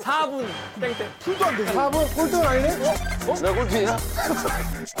 4분 땡땡. 풀도 안 되고. 4분 꼴등 아니네? 내가 꼴등이야?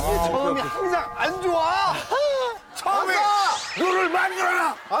 처음이 항상 안 좋아. 처음에 룰을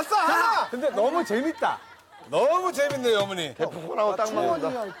만들어라! 아싸 하나. 근데 너무 재밌다. 너무 재밌네요 어머니. 대포하고 딱 맞는다.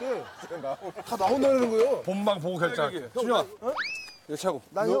 할때 다 나온다는 거예요. 본방 보고 결정. 준영아, 이거 차고.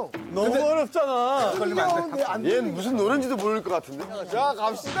 난 형. 너무 어렵잖아. 걸리면 안 돼. 얘는 무슨 노래인지도 모를 것 같은데? 자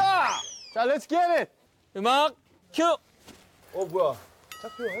갑시다. 자, 렛츠 겟 잇. 음악 큐. 뭐야?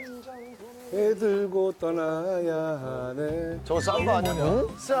 배 들고 떠나야 하네. 저거 삼바 아니야?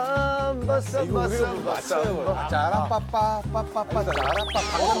 삼바. 짜라빠빠빠빠빠 짜라빠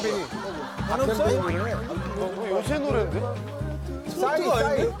박현빈이. 박현빈이. 뭐 요새 노래인데?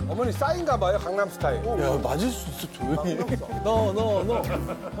 싸인. 어머니 싸인가 봐요, 강남 스타일. 야 맞을 수 있어 조용히. 너.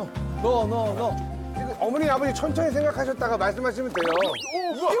 어머니, 아버지 천천히 생각하셨다가 말씀하시면 돼요.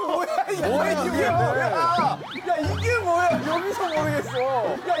 이게 뭐야? 이게 뭐야? 야 이게 뭐야? 여기서 모르겠어.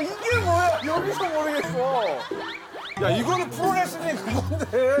 야 이게 뭐야? 여기서 모르겠어. 야, 이거는 프로레슬링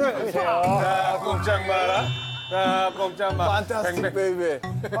그건데. 자, 꼼짝 마라. 자, 꼼짝 마. 판타스틱 베이비.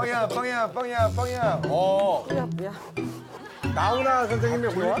 빵이야. 뭐야? 나훈아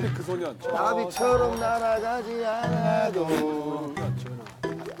선생님의 올림픽 그 소년. 나비처럼 날아가지 않아도.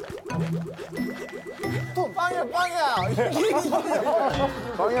 또 빵이야.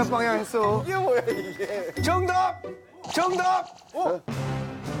 빵이야 했어. 이게 뭐야 이게? 정답!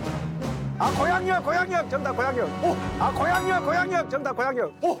 아, 고양이요. 정답, 고양이요. 아, 고양이요. 정답,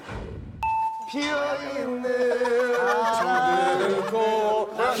 고양이요. 피어있는 푸른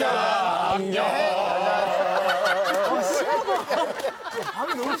고양이.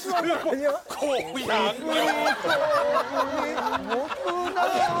 밤이 너무 심한 거 아니야?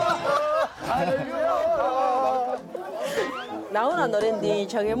 나훈아 노래인데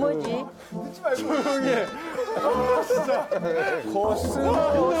저게 뭐지? 조용히 해. 진짜. 고스.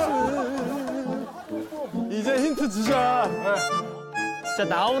 이제 힌트 주자. 자,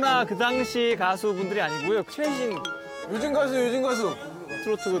 나훈아 그 당시 가수분들이 아니고요. 최신 요즘 가수.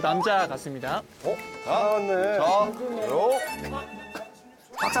 트로트 남자 가수입니다. 나왔네.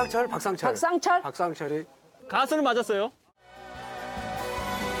 박상철. 박상철? 박상철이. 가수는 맞았어요.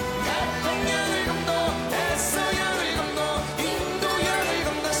 태평양을 건너 대서양을 건너 인도양을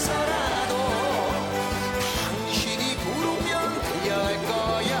건너서라도 당신이 부르면 달려갈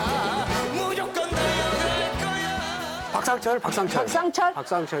거야. 무조건 달려갈 거야. 박상철.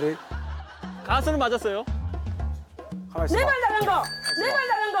 박상철? 가수는 맞았어요. 내 말 다른 거!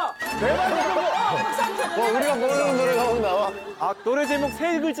 박상철! 우리가 모르는 노래가 막 나와. 노래 제목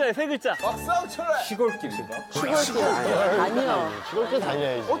세 글자예요, 세 글자. 시골길인가? 아니요. 이렇게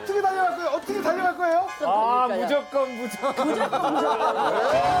다녀야지. 어떻게 달려갈 거예요? 아, 무조건.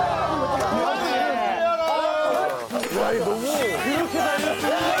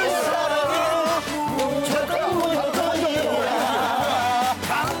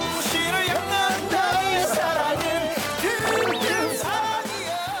 당신을 향한 나의 사랑은 큰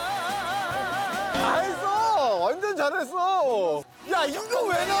사랑이야. 잘했어. 완전 잘했어. 야, 이거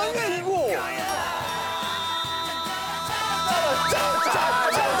왜 나왔냐, 이거?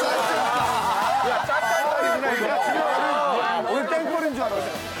 오늘 땡벌인 줄 알았어.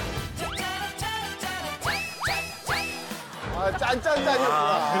 아,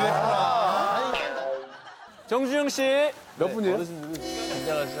 짠짠짠이었구나. 정준영 씨. 몇 분이에요? 6분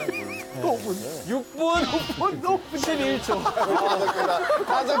 11초.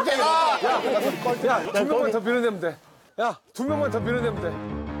 다섯 개가. 야, 두 명만 더 밀어내면 돼. 야, 두 명만 더 밀어내면 돼.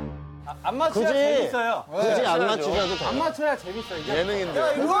 안 맞추면 재밌어요. 굳이 안 맞추셔도 돼. 안 맞춰야 재밌어, 이게. 야,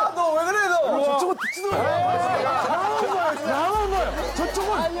 이거 너 왜 그래, 너? 저쪽은 듣지도 마. 나만 봐요.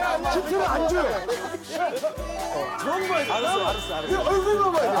 저쪽은 힌트를 안 줘요. 그런 거야. 알았어. 얼굴만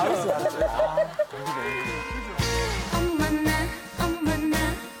봐야 돼. 알았어. 어머나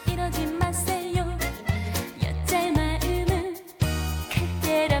이러지 마세요. 여자의 마음은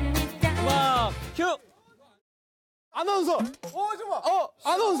그때랍니다. 음악 큐. 아나운서.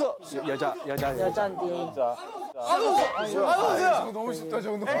 아나운서. 여잔데. 아나운서야. 저거 너무 쉽다,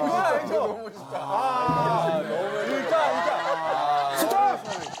 저거 너무 쉽다.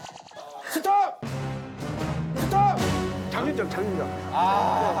 스톱. 장윤정.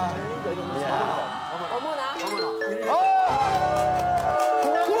 어머나.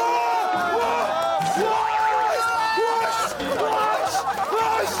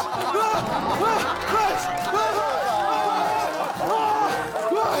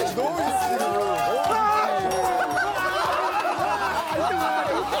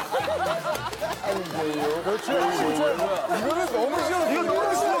 이거는 너무 쉬워. 이거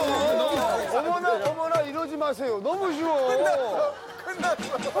너무 쉬워. 어머나 이러지 마세요. 너무 쉬워. 끝났어.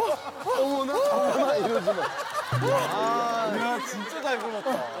 어머나 이러지 마. 야, 진짜 잘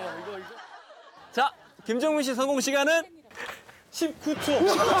불렀다. 자, 김정민 씨 성공 시간은 19초.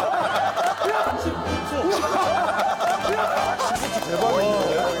 19초.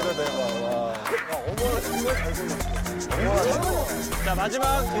 자,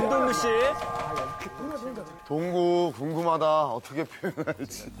 마지막 윤동구 씨. 동구 궁금하다. 어떻게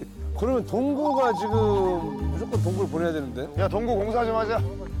표현할지. 그러면 동구가 지금 무조건 동구를 보내야 되는데. 야, 동구 공사 좀 하자.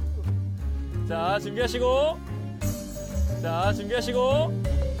 자, 준비하시고.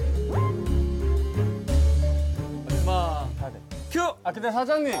 음악 큐. 근데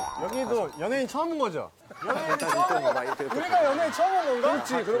사장님, 여기도 연예인 처음 온 거죠? 우리가 연예인 처음 온 건가?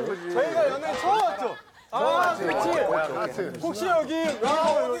 그렇지, 그런 거지. 저희가 연예인 처음 왔죠? 그렇지. 혹시 여기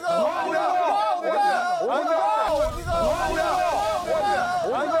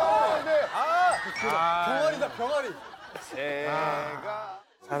병아리.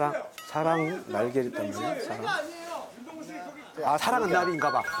 사랑 날개리 때문에. 사랑은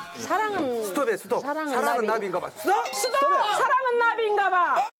나비인가 봐. 사랑은. 스톱. 사랑은 나비인가 봐. 스톱! 사랑은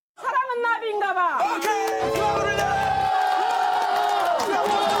나비인가 봐.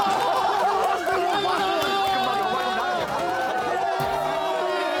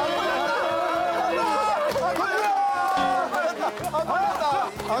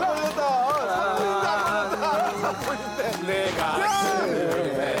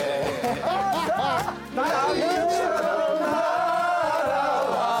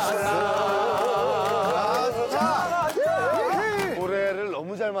 고래를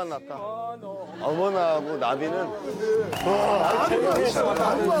너무 잘 만났다. 어머나하고 나비는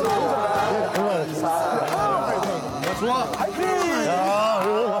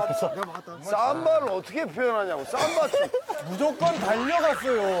쌈바를 어떻게 표현하냐고. 쌈바춤. 무조건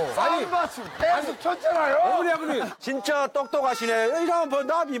달려갔어요. 쌈바춤 계속 쳤잖아요. 아버님. 진짜 똑똑하시네. 이러면 뭐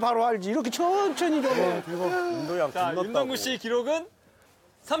나비 바로 알지. 이렇게 천천히 좀. 자, 윤동구 씨 기록은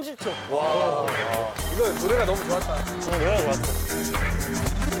 30초. 이거 노래가 너무 좋았다.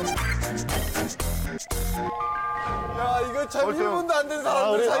 야, 이거 참 1분도 안 된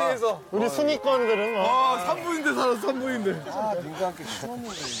사람들 사이에서. 우리 순위권들은 뭐. 3분인데 살았어, 3분인데.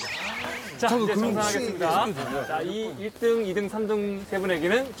 자, 이제 정산하겠습니다. 자, 이 1등, 2등, 3등 세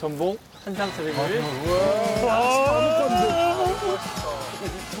분에게는 전복 한 상 차례를.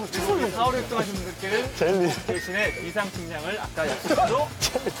 4월 6등 하신 분들께는 대신에 비상 식량을 아까 약속대로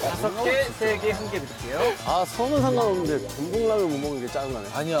 5개, 3개, 1개 드릴게요. 아, 섬은 상관없는데 전복라면 못 먹는 게 짜증나네.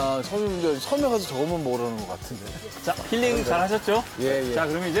 아니야, 섬에 가서 저것만 먹으라는 것 같은데. 자, 힐링 잘 하셨죠? 예. 자,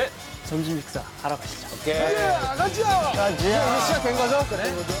 그러면 이제 점심 식사 하러 가시죠. 시작된 거죠? 그래.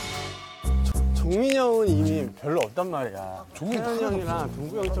 종민이 형은 이미 별로 없단 말이야. 태현이 형이랑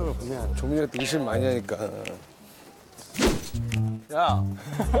동구 형 쪽을 보면. 조민이가 또 의심 많이 하니까. 야.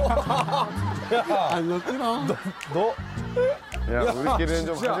 야, 우리끼리는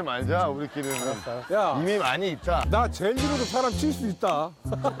좀 하지 말자. 우리끼리는. 야, 이미 많이 있다. 나 젤리로도 사람 칠 수 있다.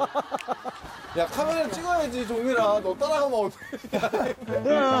 야, 카메라 찍어야지, 종민아. 너 따라가면 어떡해.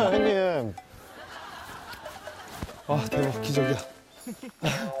 형님. 아, 대박. 기적이야.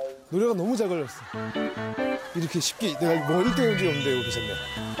 노래가 너무 잘 걸렸어. 이렇게 쉽게 내가 뭐 1대1 적이 없는데 이거 괜찮네.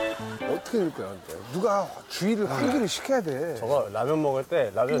 어떻게 될 거야, 근데? 누가 주의를 환기를 시켜야 돼. 저거 라면 먹을 때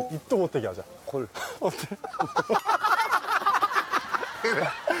라면 입도 못 대게 하자. 콜.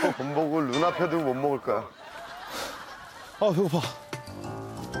 전복을 눈앞에 두고 못 먹을 거야. 아, 배고파.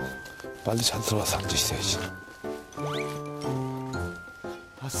 빨리 잘 들어와서 앉아 있어야지.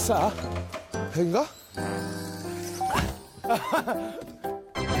 아싸. 배인가?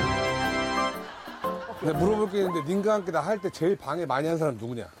 내가 물어볼 게 있는데, 님과 함께 나 할 때 제일 방해 많이 한 사람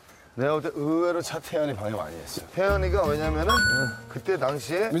누구냐? 내가 볼 때 의외로 차태현이 방해 많이 했어. 태현이가 왜냐면은 그때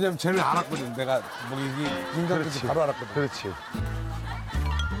당시에 왜냐면 쟤를 알았거든. 내가 뭐 이게 님과 함께 바로 알았거든. 그렇지.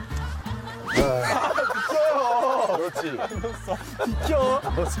 그렇지. 비켜.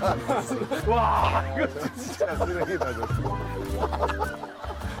 와, 이거 진짜 쓰레기다, 저.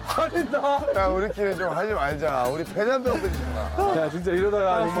 야, 우리끼리 좀 하지 말자. 우리 패잔병들이잖아. 야, 진짜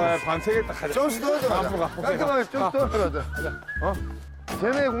이러다가 정말 밤새겠다. 가자. 점수 떨어져 가자. 깔끔하게 좀 떨어져 가자. 어?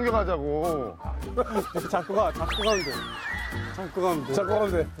 쟤네 공격하자고. 자꾸 가면 돼. 자꾸 가면 돼. 자꾸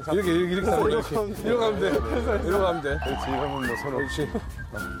가면 돼. 이렇게 가면 돼. 이렇게 가면 돼. 이러고 가면 돼. 그렇지, 이러면 뭐 서로. 그렇지.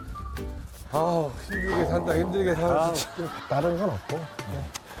 아우, 힘들게 산다, 힘들게 살아. 다른 건 없고.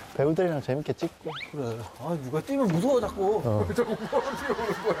 배우들이랑 재밌게 찍고. 그래. 아, 누가 뛰면 무서워, 자꾸. 자꾸 뭐하러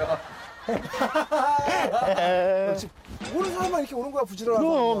뛰어오는 거야. 오는 사람만 이렇게 오는 거야, 부지런하게.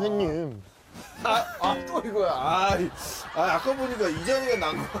 그럼, 형님. 또 이거야. 아까 보니까 이전이가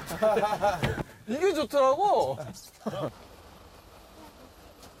난 거 같아. 이게 좋더라고.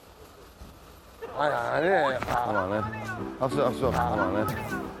 아니, 안 해. 안 해. 악수. 안 해.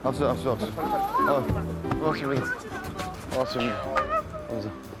 악수. 고맙습니다. 감사.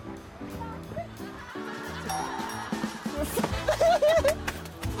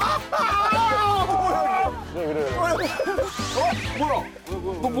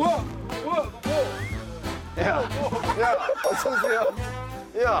 야, 어서오세요.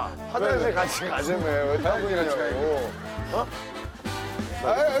 야, 화장실 같이 가자며. 왜 타분이랑 같이 가고. 어?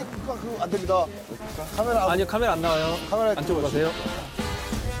 그거 안 됩니다. 카메라. 아니요, 카메라 안 나와요. 카메라 안쪽으로 가세요.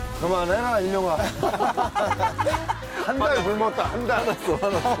 그만해라, 일용아. 한 달 굶었다, 한 달.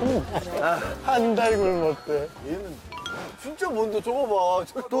 한 달 굶었대. 진짜 뭔데, 저거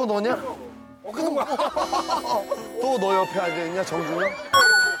봐. 또 너냐? 또 너 옆에 앉아있냐, 정준영?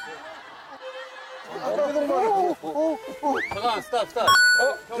 잠깐, 스탑.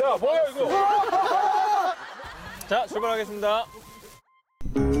 야, 뭐야, 이거? 자, 출발하겠습니다.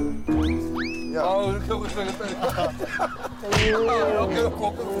 이렇게 하고 있어야겠다. 이렇게 놓고.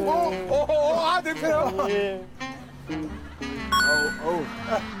 냄새야.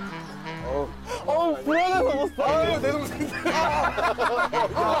 불안해서 못 써. 내 동생인데.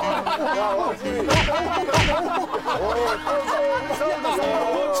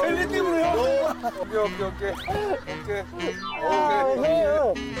 젤리 때문에요? 오케이. 아, 왜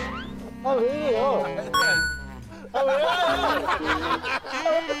이래요? 아, 왜?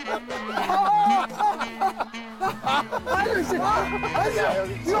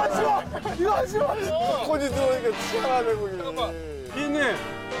 이거 하지 마. 콘이 들어오니까 치아가 되고 있네. 피디님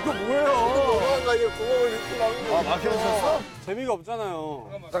이거 뭐예요? 뭐가 이게 구멍을 이렇게 막는 거. 아 막혀있었어? 재미가 없잖아요.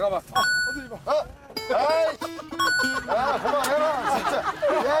 잠깐만. 아이. 야 그만해라 진짜. 야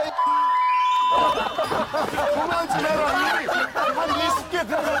이. 그만 좀 해라. 한 20개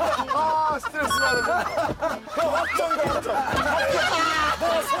들어가. 아 스트레스 받아. 형 확정이다 확정.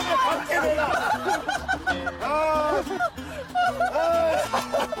 내가 손에 받게 내라.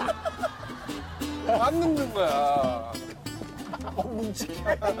 안 눕는 거야. 묻었어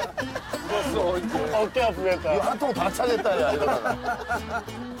이제. 어깨 아프겠다. 이거 한 통 다 차겠다 야 이러다가.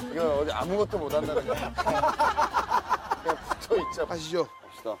 이거 어디 아무것도 못 한다는 거야. 그냥 붙어있자. 가시죠.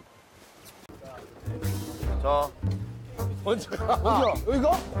 갑시다. 자. 먼저 가.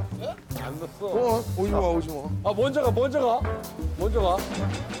 여기가? 안 넣었어. 오지 마, 오지 마. 아 먼저 가. 먼저 가.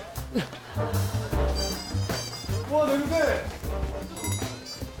 와, 냄새.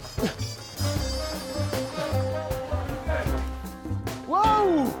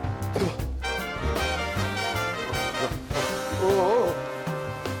 와우.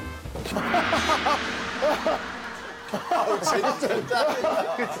 진짜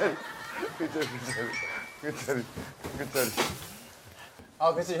그 자리.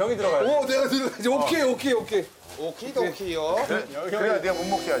 아 그치 형이 들어가요. 오 내가 들어가지. 오케이. 오케이요. 그래야 네가 못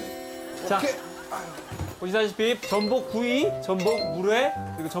먹게 하지. 자, 보시다시피 전복 구이, 전복 물회,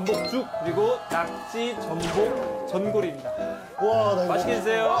 그리고 전복죽, 그리고 낙지, 전복, 전골입니다. 와, 나 이거. 맛있게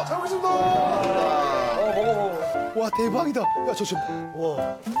드세요. 잘 먹겠습니다. 먹어. 와, 대박이다. 야, 저 지금.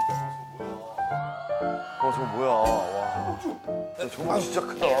 와. 저거 뭐야. 와. 저거 진짜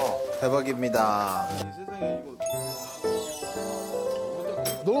크다. 대박입니다.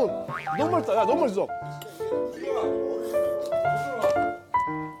 너무 맛있다. 야, 너무 맛있어.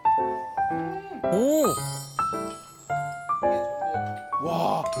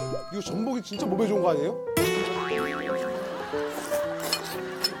 와, 이거 전복이 진짜 몸에 좋은 거 아니에요?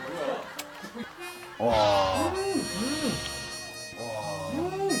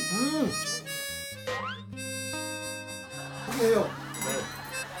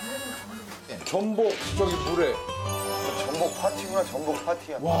 전복 저기 물에. 전복 파티구나 전복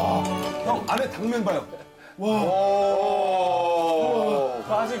파티야. 형, 안에 당면 봐요. 오.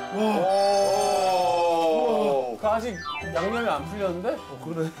 그 아직 양념이 안 풀렸는데?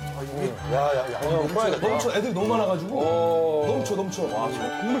 야야 넘쳐, 애들이 너무 많아가지고. 넘쳐. 와,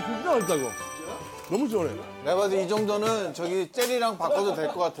 정말 진짜 맛있다, 이거. 너무 시원해. 내가 봐도 이 정도는 저기 젤리랑 바꿔도 될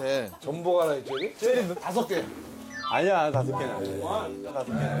것 같아. 전복 하나 있지. 젤리 5개. 아니야 5개는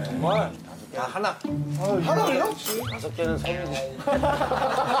아니야. 정말. 야, 하나. 하나를요? 5개는 섬이지.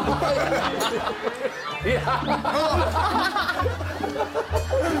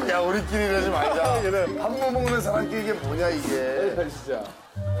 야 우리끼리 이러지 말자. 한 번 먹는 사람끼리 이게 뭐냐 이게. 진짜.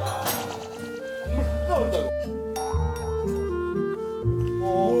 나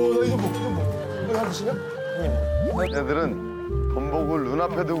이거 이거 하나 드시냐? 애들은 전복을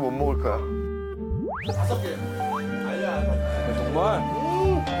눈앞에 두고 못 먹을 거야. 정말.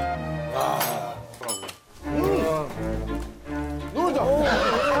 놀자.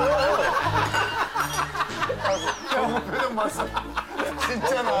 형 표정 봤어.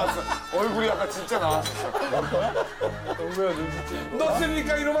 진짜 나왔어. 얼굴이 아까 진짜 나왔었어.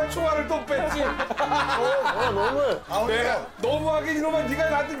 넣었으니까 이놈아 총알을 또 뺐지. 내가 너무하게 이놈아 네가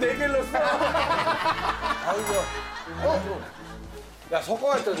나한테 4개를 넣었어. 야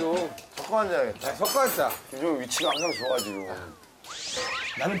섞어갔다 좀. 섞어 앉아야겠다. 야 섞어갔다. 요즘 위치가 항상 좋아지고.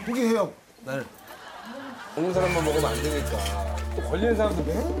 나는 포기해요. 먹는 사람만 먹으면 안 되니까. 또 걸리는 사람도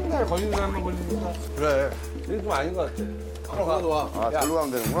맨날 걸리는 사람만 걸리니까. 그래. 이게 좀 아닌 것 같아. 아, 절로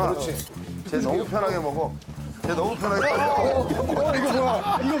가면 되는구나. 그렇지. 쟤 너무 편하게 먹어. 쟤 너무 편하게 먹어. 이거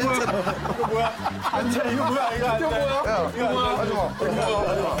뭐야? 앉아 이거 뭐야 이거 앉아. 야, 이거 뭐야? 하지 마.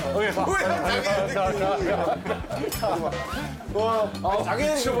 자기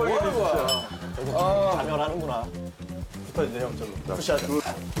미쳐버리겠네 진짜. 자멸하는구나. 붙어있네, 형, 절로. 푸시하자.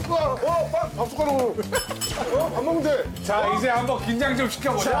 밥 숟가락으로. 밥 먹으면 돼. 자 이제 한번 긴장 좀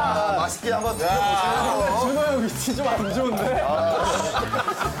시켜보자. 맛있게 한번 드셔보세요. 준호 형 위치 좀 안 좋은데?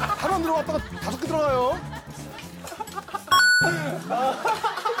 하나 들어갔다가 5개 들어가요.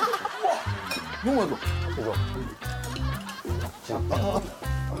 너무 맛있어.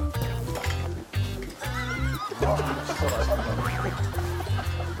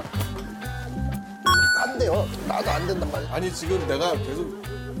 안 돼요. 나도 안 된단 말이야. 아니, 지금 내가 계속.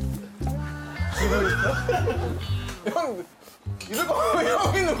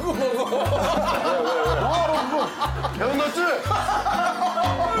 형이 누구 먹어? 배운 넣었지?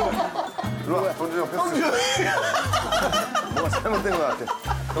 이리 와, 돈주 형 패스. 뭐가 잘못된 것 같아.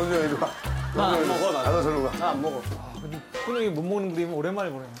 돈주 형 이리 와. 나도 저런 거. 나 안 먹어. 덕훈 형이 못 먹는 그림은 오랜만에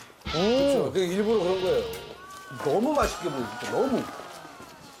보네. 그렇죠. 일부러 그런 거예요. 너무 맛있게 보이니까 너무.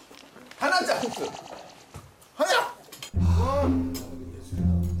 하나 짜증. 하나.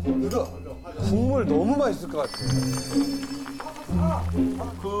 국물 너무 맛있을 것 같아.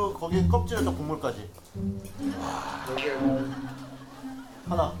 그 거기 껍질에서 국물까지.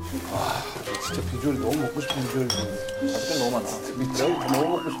 하나. 진짜 비주얼이 너무 먹고 싶은 비주얼이네. 맛있게 너무 많아. 너무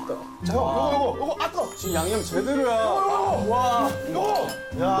먹고 싶다. 자, 요거 아까. 지금 양념 제대로야. 와, 요거.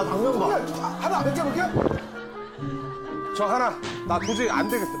 야 당면 봐. 하나 몇 개? 저 하나. 나 도저히 안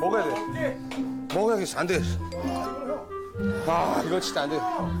되겠어. 먹어야 돼. 먹어야겠어. 안 되겠어. 아, 이거 진짜 안 돼.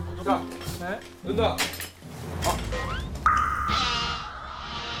 자, 네. 눈다.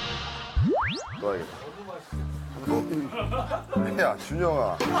 좋아야겠다. 야,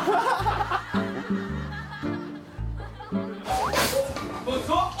 준영아.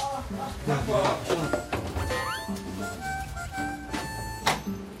 벌써?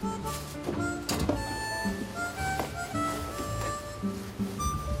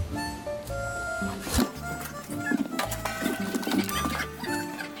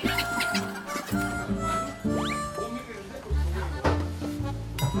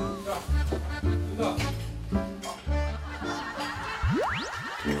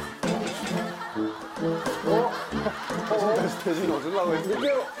 대신 어쩌려고 했지?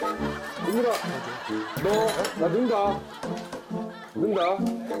 은밀아, 나 넣는다.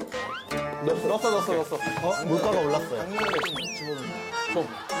 넣었어. 물가가 올랐어요.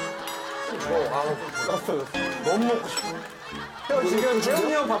 너무 먹고 싶어. 형, 지금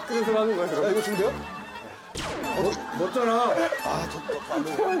재훈이 형 밥그릇을 하는 거야, 그럼? 이거 준대요? 넣었잖아.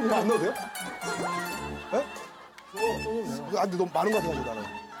 이거 안 넣어도 돼요? 예? 이거 안 돼, 너무 많은 것 같아가지고 나는.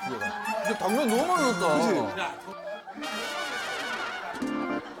 근데 당면 너무 많이 넣었다.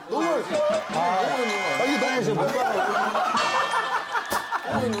 너무 맛있어. 아, 이게 너무 맛있어.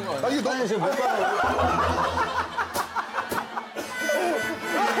 아, 이게 너무 맛있어.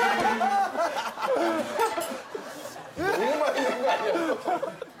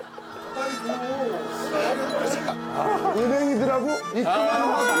 은행이들하고 입금하는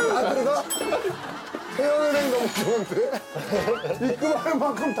만큼 다 들어가? 태연은행 너무 좋은데? 입금하는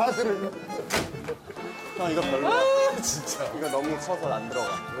만큼 다 들어가. 형 이거 별로야. 이거 너무 커서 안 들어가.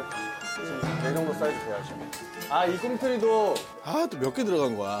 이 정도 사이즈 돼야지. 아, 이 꿈틀이도 아, 또 몇 개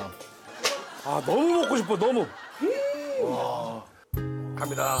들어간 거야. 아, 너무 먹고 싶어, 너무.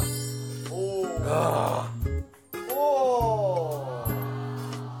 갑니다. 오.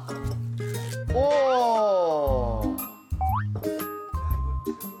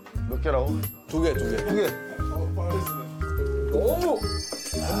 몇 개라고? 두 개. 너무,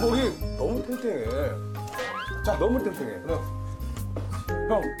 전복이 너무 탱탱해. 자, 너무 탱탱해. 그래.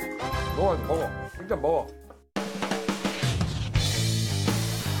 형, 너가 먹어. 일단 먹어.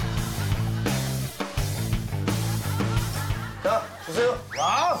 자, 주세요.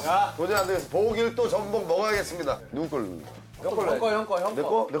 와! 도저히 안 되겠어. 보길도 전복 먹어야겠습니다. 누구 걸? 형 거. 내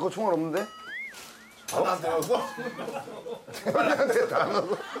거? 내 거 총알 없는데? 나한테 넣었어? 태연이한테 다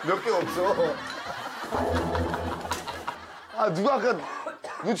넣었어. 몇 개 없어. 아, 누가 아까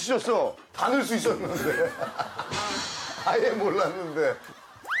눈치줬어. 다 넣을 수 있었는데. 아예 몰랐는데.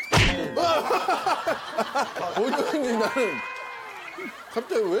 어쩐지 나는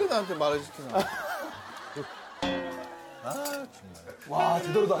갑자기 왜 나한테 말을 시키나. 와,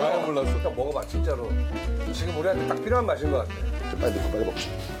 제대로다. 아예 몰랐어. 일단 먹어봐, 진짜로. 지금 우리한테 딱 필요한 맛인 것 같아. 빨리 넣고 빨리 먹자.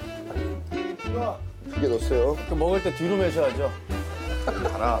 2개 넣었어요. 그 먹을 때 뒤로 매셔야죠.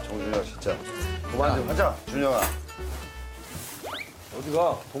 하나, 정준영 진짜. 그만 좀 하자, 준영아.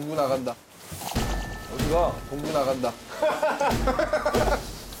 어디가? 동구 나간다. 어디가? 동구 나간다.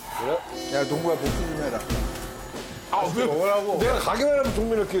 그래? 야, 동구야 복수 좀 해라. 아, 왜 먹으라고? 내가 가게만 하면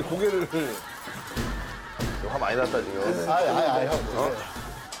종민 이렇게 고개를. 화 많이 났다, 지금. 아이 형.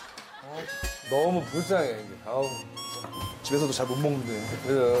 너무 불쌍해, 이게. 아우. 집에서도 잘 못 먹는데.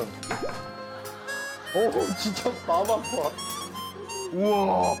 그래. 진짜 마음 아파.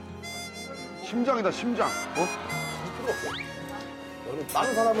 우와. 심장이다, 심장. 너는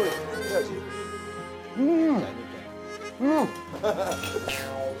다른 사람을 해야지.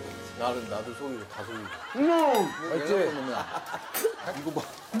 나도 속이 다 속이. 맞지?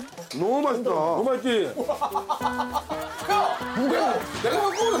 너무 맛있다. 너무 맛있지? 내가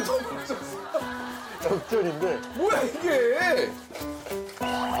먹으면 더 맛있었어. 역전인데. 뭐야, 이게?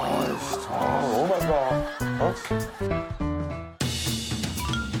 너무 맛있다.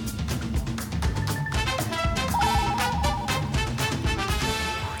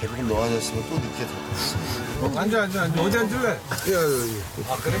 대부분 너 아니었으면 또 늦게 됐어. 앉아. 어디 앉을래? 야, 여기.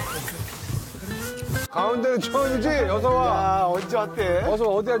 아, 그래? 가운데는 처음이지? 어서 와. 야, 언제 왔대? 어서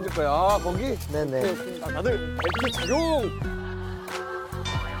와. 어디 앉을 거야? 아, 거기? 네네. 다들 액기 착용.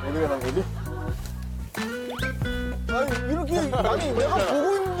 어디가 난 거지? 아니 이렇게 아니 내가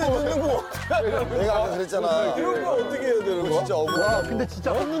보고 있는데 넣는 거 내가 아까 그랬잖아. 이런 거 어떻게 해야 되는 거야? 진짜 억울해. 와, 근데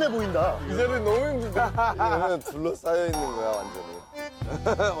진짜 한눈에 보인다. 이 자리 너무 힘들다. 이거는 둘러싸여 있는 거야, 완전히.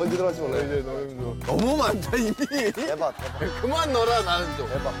 언제 들어갈지 몰라. 이제 너무 힘들어. 너무 많다 이미. 대박. 그만 넣어라 나는 좀.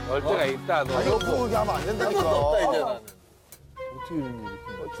 넣을 때가 있다, 너. 이거 보고 이렇게 하면 안 된다니까. 없다 이제 나는.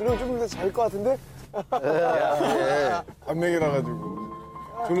 준호 좀 이따 잘 것 같은데? 반맥이라 가지고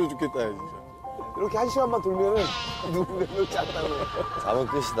졸려 죽겠다 야 진짜. 이렇게 한 시간만 돌면은 누구 내놓지 않다고. 잠은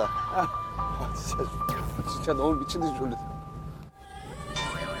끝이다. 진짜 너무 미친 듯이 졸리다.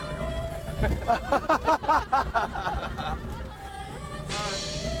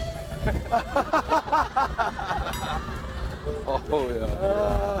 어우야.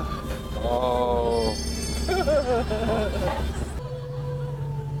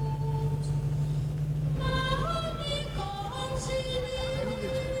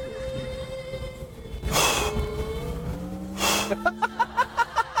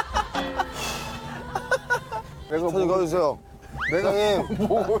 히터 좀 꺼주세요. 형님,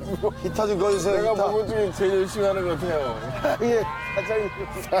 히터 좀 꺼주세요. 내가 히터. 부분 중에 제일 열심히 하는 것 같아요. 형님, 사장님.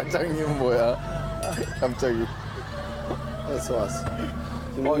 사장님은 뭐야? 갑자기. 왔어.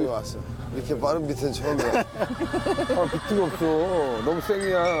 김동이 왔어. 이렇게 빠른 비트는 처음이야. 아, 비트가 없어. 너무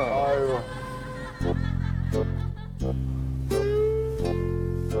생이야. 아이고.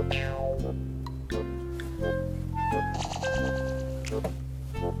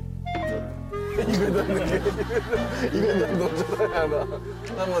 이거는 넣어줘야 하나.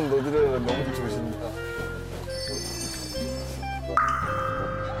 하나만 넣어줘야 너무 조신다.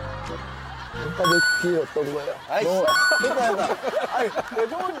 오빠 내 귀에 어떤 거야? 아이씨.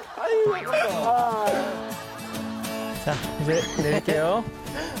 자, 이제 내릴게요.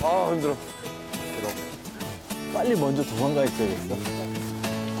 아, 힘들어. 빨리 먼저 도망가 있어야겠어.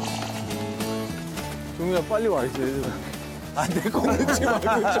 종민아 빨리 와 있어야지. 내 거는 넣지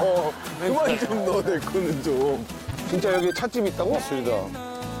말고 좀. 그만 좀 넣어 내 거는 좀. 진짜 여기 찻집 있다고? 술이다.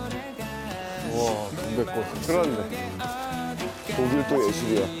 우와 담배꽃. 그런데. 독일 또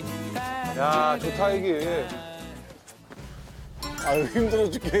예술이야. 야, 좋다, 이게. 아유 힘들어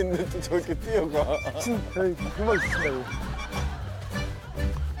죽겠는데 또 저렇게 뛰어가. 그만 주신다고.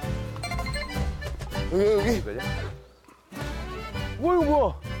 여기. 뭐야, 이거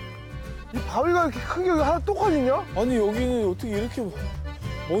뭐야? 이 바위가 이렇게 큰 게 여기 하나 똑같이 있냐? 아니 여기는 어떻게 이렇게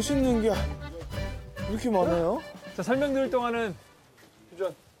멋있는 게 이렇게 많아요? 자, 설명드릴 동안은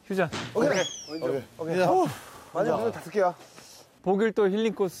휴전. 오케이. 맞아, 오늘 5개야. 보길도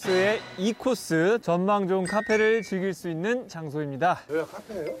힐링 코스의 2코스 전망 좋은 카페를 즐길 수 있는 장소입니다.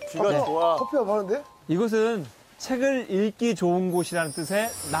 뷰가 좋아. 커피가 많은데? 이곳은 책을 읽기 좋은 곳이라는 뜻의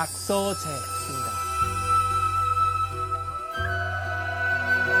낙서제입니다.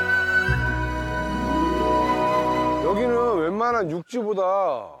 여기는 웬만한 육지보다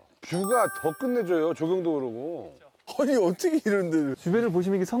뷰가 더 끝내줘요. 조경도 그러고. 아니 어떻게 이런 데를. 주변을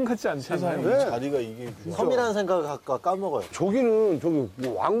보시면 이게 섬 같지 않잖아요. 왜? 자리가 이게. 섬이라는 생각을 아까 까먹어요. 저기는 저기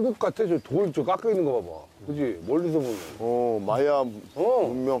뭐 왕국 같아. 저 돌 저 깎여 있는 거 봐봐. 그지? 멀리서 보면. 마야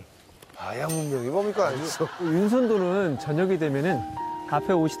문명. 아야 문명이 뭡니까? 윤선도는 저녁이 되면은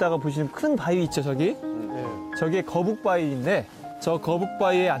앞에 오시다가 보시는 큰 바위 있죠, 저기? 저게 거북바위인데 저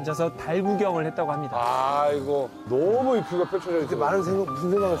거북바위에 앉아서 달 구경을 했다고 합니다. 아이고 너무 이 뷰가 펼쳐져 있어. 많은 생각, 무슨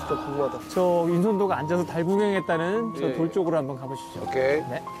생각을 했을까 궁금하다. 저 윤선도가 앉아서 달 구경했다는 저 예. 돌 쪽으로 한번 가보시죠. 오케이.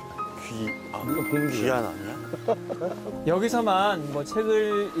 네. 귀한 아니야? 여기서만 뭐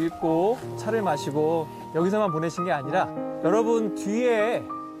책을 읽고 차를 마시고 여기서만 보내신 게 아니라 여러분 뒤에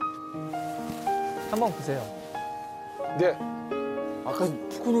한번 보세요. 네. 아까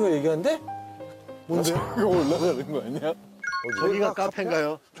푸쿠니가 얘기한데? 뭔데? 이거 올라가는 거 아니야? 저기가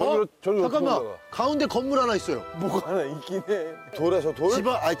카페인가요? 저기 잠깐만, 가운데 건물 하나 있어요. 뭐가 하나 있긴 해. 돌에 저 돌?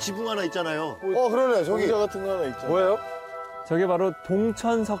 지붕 하나 있잖아요. 그러네, 저기. 의자 같은 거 하나 있잖아. 뭐예요? 저게 바로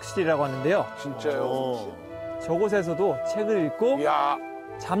동천석실이라고 하는데요. 진짜요. 저곳에서도 책을 읽고 이야.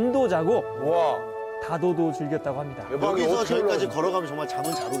 잠도 자고 와. 다도도 즐겼다고 합니다. 대박이 여기서 어떻게 저기까지 올라가지? 걸어가면 정말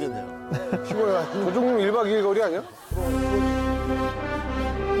잠은 잘 오겠네요. 피곤해. 저 정도면 1박 2일 거리 아니야?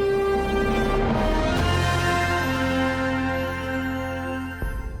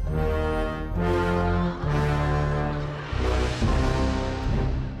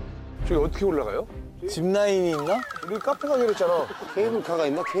 저기 어떻게 올라가요? 짚라인이 있나? 우리 카페 가기로 했잖아. 케이블카가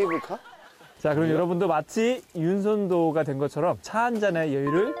있나? 케이블카? 자, 그럼 여러분도 마치 윤선도가 된 것처럼 차 한 잔의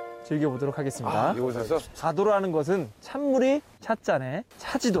여유를 즐겨보도록 하겠습니다. 이곳에서? 가도라는 것은 찬물이 찻잔에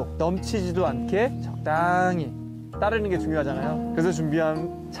차지도 넘치지도 않게 적당히 따르는 게 중요하잖아요. 그래서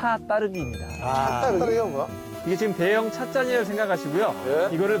준비한 차 따르기입니다. 따르기가 뭐야? 이게 지금 대형 찻잔이라고 생각하시고요.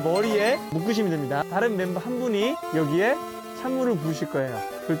 예? 이거를 머리에 묶으시면 됩니다. 다른 멤버 한 분이 여기에 찬물을 부으실 거예요.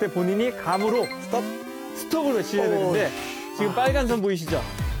 그럴 때 본인이 감으로 스톱을 외치셔야 되는데 지금 빨간 선 보이시죠?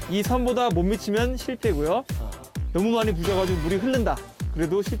 이 선보다 못 미치면 실패고요. 너무 많이 부셔가지고 물이 흐른다.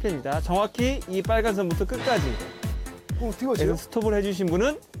 그래도 실패입니다. 정확히 이 빨간 선부터 끝까지 그래서 스톱을 해주신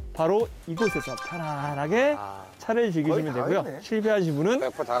분은 바로 이곳에서 편안하게 차를 즐기시면 되고요. 실패하신 분은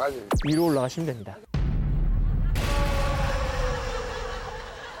 100% 다 가지. 위로 올라가시면 됩니다.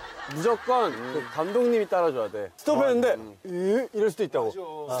 무조건 그 감독님이 따라줘야 돼. 스톱했는데 이럴 수도 있다고.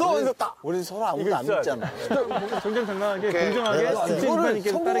 스톱해서 딱. 우리 서로 아무도 안 믿잖아. 정정당당하게 공정하게 국제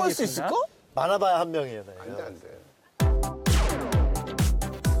심판님께서 따르겠습니다. 많아봐야 한 명이에요. 안 돼, 안 돼.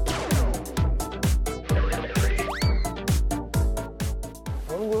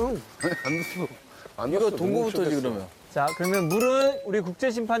 이거 동구부터지 그러면. 자, 그러면 물은 우리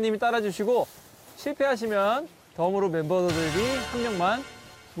국제 심판님이 따라주시고 실패하시면 덤으로 멤버들이 한 명만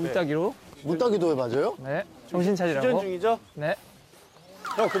물따기로. 물따기도 맞아요? 네. 정신 차리라고. 휴전 중이죠? 네.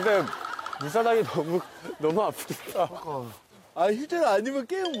 형 근데 물사당이 너무 아프겠다. 아 휴대를 아니면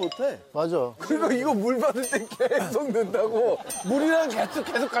게임 못해. 맞아. 그리고 이거 물 받을 때 계속 넣는다고. 물이랑 계속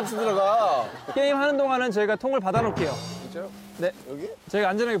같이 들어가. 게임 하는 동안은 저희가 통을 받아놓을게요. 진짜요? 네. 여기? 저희가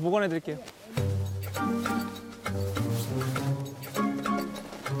안전하게 보관해 드릴게요.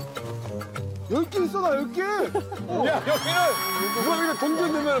 열 개 있어, 나 10개! 야, 여기는 누가 그냥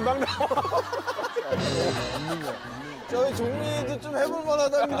동전 넣으면 막 나와. 저희 종민이도 좀 해볼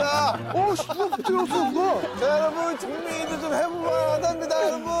만하답니다. 씨, 누가 붙여놨어, 누가? 자 여러분 종민이도 좀 해볼 만하답니다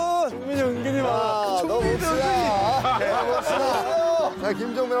여러분. 종민이 은근히 많아. 너 봅시다. 너 봅시다. 자,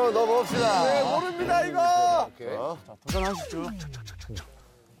 김종민하고 너 봅시다. 네 모릅니다 이거. 도전하시죠.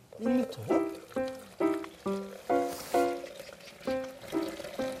 1리터요?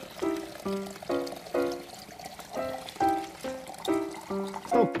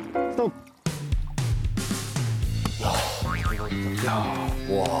 스톱.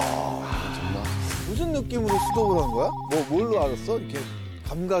 무슨 느낌으로 스톱을 한 거야? 뭘로 알았어? 이렇게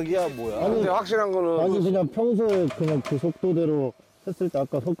감각이야 뭐야? 근데 확실한 거는 아니, 그냥 평소에 그냥 그 속도대로 했을 때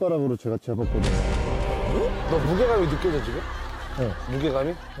아까 손가락으로 제가 재봤거든요. 너 무게감이 느껴져, 지금? 네.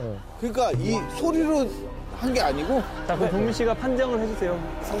 무게감이? 그러니까 이 소리로 한 게 아니고. 자, 그럼 동민 씨가 판정을 해주세요.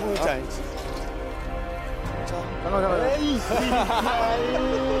 성공했지 않을지. 잠깐.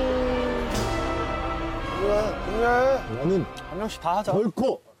 나는 한 명씩 다 하자.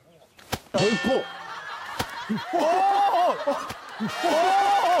 결코. 이거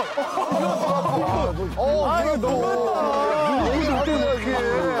너무했다.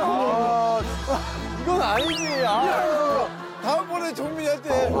 이건 아니지. 다음번에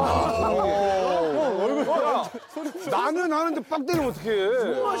종민이한테. 나는 하는데 빡 때리면 어떡해.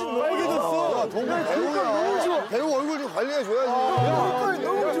 빨개졌어. 동민 배우야. 배우 얼굴 좀 관리해줘야지. 그립감이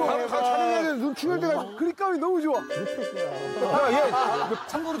너무 좋아. 촬영해야 돼. 눈 충혈 때가 그립감이 너무 좋아.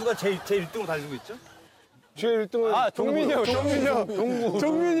 참고로 누가 제일 1등으로 달리고 있죠? 제일 1등은 종민이 형, 동구.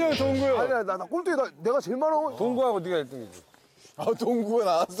 종민이 형, 동구요. 아니야, 나 꼴등이 내가 제일 많아. 동구하고 네가 1등이지. 아 동구가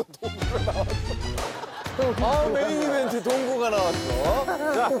나왔어. 아 메인 이벤트 동구가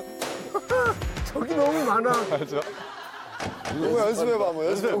나왔어. 저기 너무 많아. 동구 연습해봐 한번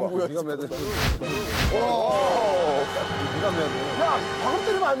연습해봐. 네가 몇 등? 야, 방금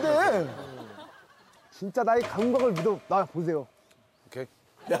때리면 안 돼. 진짜 나의 감각을 믿어. 나 보세요.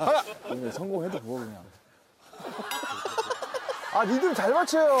 성공해도 그거 그냥. 아, 니들 잘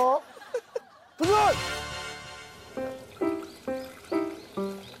맞춰요. 도전!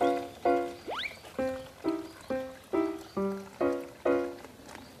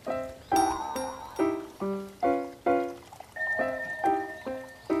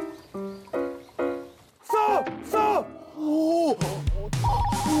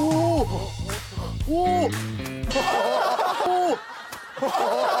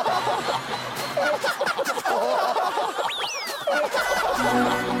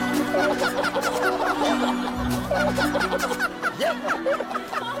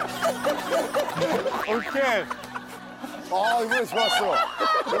 오케이. 아 이번에 좋았어.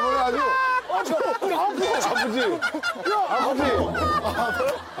 이번에 아주. 아프지?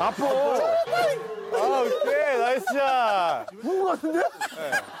 아파. 아, 오케이. 나이스 샷. 부은 것 같은데?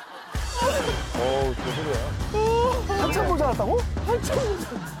 어우, 개소리야. 한참 모자 랐다고? 한참 모자.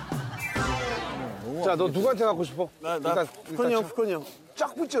 자, 너 누구한테 갖고 싶어? 나 푸콘이 형, 푸콘이 형.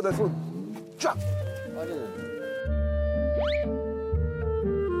 쫙 붙여, 내 손. 쫙.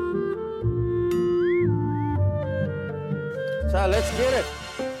 자, 렛츠 겟 잇.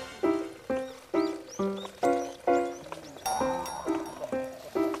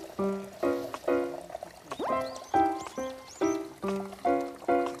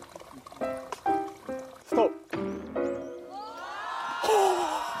 스톱.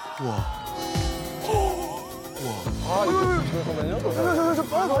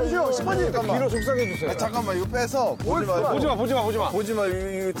 잠깐만요. 심판님 뒤로 속삭해 주세요. 잠깐만 이거 빼서 보지 말고. 보지 마.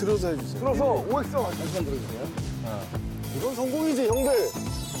 이거 들어서 해주세요. 들어서 OX 잠시만 들어주세요. 이건 성공이지 형들.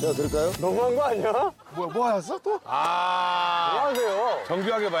 제가 들을까요? 너무한 거 아니야? 뭐 하셨어 또? 뭐 하세요?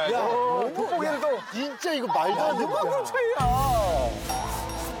 정교하게 봐야죠. 돋보기에서 진짜 이거 말도 안 돼. 뭐가 차이야?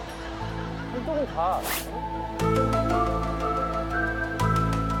 한쪽은 다.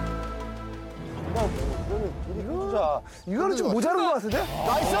 이거는 좀 모자른 것 같은데?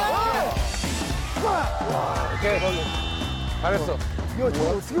 나이스! 오케이. 잘했어. 이거 저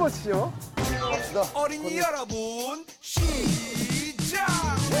어떻게 맞히죠? 어린이 여러분 시작.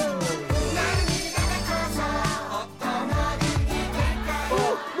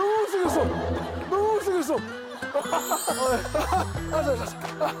 너무 못생겼어. 너무 못생겼어.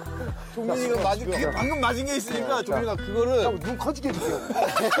 종민이가 맞은 게 방금 맞은 게 있으니까 종민이가 그거를 눈 커지게 해줄게요.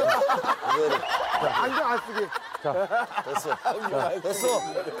 안경 안 쓰게. 됐어.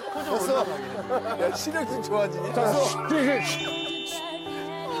 야 시력 좀 좋아지니? 됐어.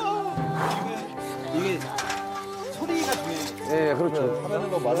 이게 소리가 중요해. 예, 그렇죠. 하는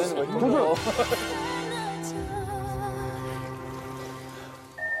거 맞는 거 있고.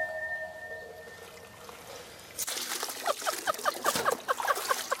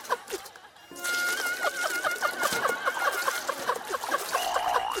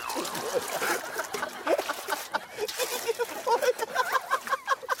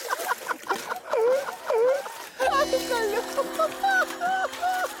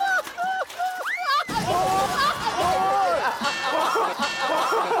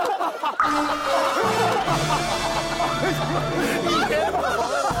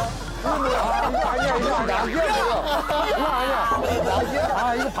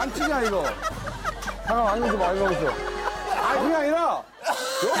 이거 반칙이야, 이거. 잠깐 왔는지 뭐 알고 있어. 그게 아니라,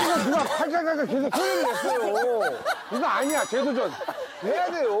 여기서 누가 칼칼칼칼 계속 소리를 냈어요. 이거 아니야, 재도전.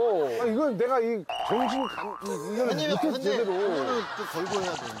 해야 돼요. 이건 내가 이 정신 이거는 못했어, 제대로. 또 걸고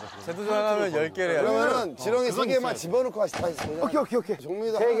해야 된다. 재도전 하면 10개를 해야 돼. 그러면 지렁이 3개만 집어넣고 하시 다 있어. 오케이.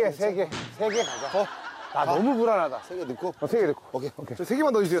 종민이도 3개 가자. 나 너무 불안하다. 3개 넣고. 3개 넣고. 오케이. 저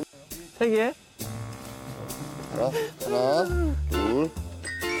 3개만 넣어주세요. 3개. 하나, 둘,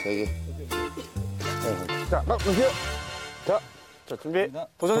 3개. 자, 막 넣으세요. 자, 준비.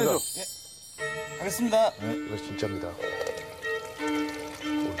 도전해줘. 하겠습니다. 이거 진짜입니다.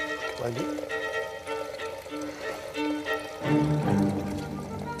 아니?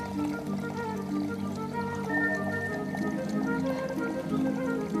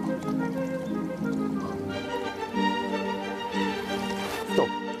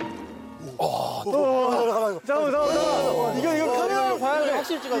 잠깐만. 이거 카메라로 봐야 돼.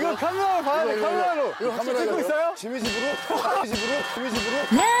 확실히 찍어줘. 이거 카메라로 봐야 돼. 카메라로. 이거 혹시 찍고 있어요? 지미 집으로? 지미 집으로?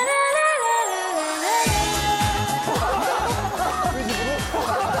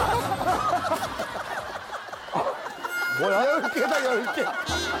 뭐야? 10개다, 10개.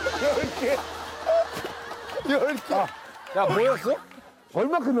 10개. 야, 뭐였어?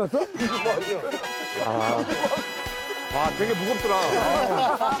 얼마큼이었어? 되게 무겁더라.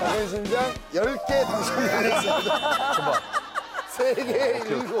 자존심장 10개 당첨되었습니다. 3개,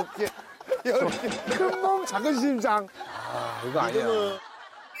 7개, 10개. 큰 몸 작은 심장. 이거 아니야.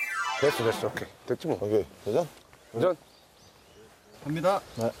 됐어. 오케이. 됐지 뭐. 오케이. 도전? 도전. 갑니다.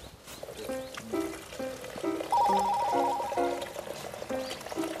 네.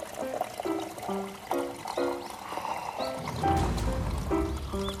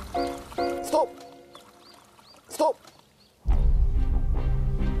 스톱!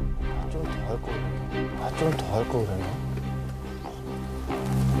 좀 더 할 걸. 좀 더 할 걸 그랬나?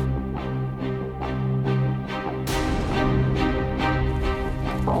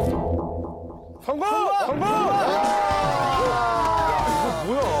 성공! 이거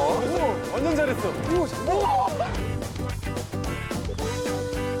뭐야? 완전 잘했어.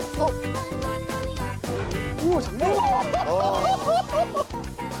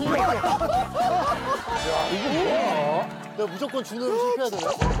 내가 무조건 준호를 실패해야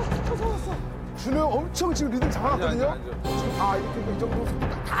되나? 준호 형 엄청 지금 리듬 잡아놨거든요. 이렇게 이 정도 속도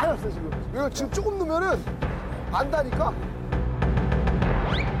다 알았어 지금. 이거 지금 조금 넣으면은 안다니까.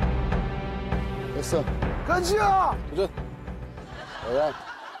 됐어. 가지야. 도전. 야,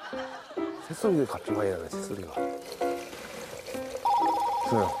 새소리가 갑자기 많이 나네, 새소리가.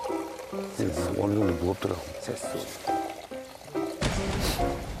 준호 형. 어느 정도 무겁더라고. 새소리.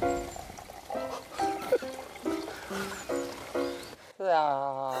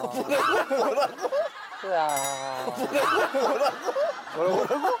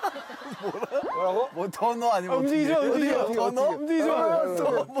 뭐라고? 뭐 더너 아니면 움직이지 마, 움직이지 마. 더너? 움직이지 마.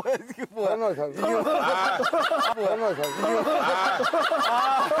 뭐야 이게 뭐야? 그런 거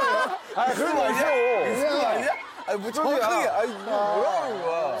있어. 그거 아니야? 아니 뭐 정확하게 아니 이거 뭐라는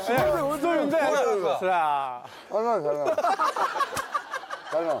거야? 근데 운동인데. 자.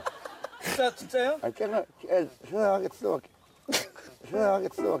 잘나. 진짜요? 아니, 생각하게 쓰러갈게. 생각하게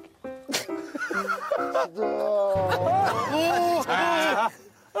쓰러갈게.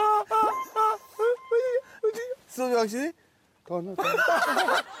 수업이 확실히? 더.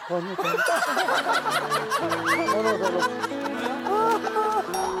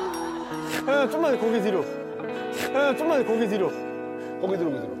 좀만 고개 뒤로. 좀만 고개 뒤로. 거기 들어.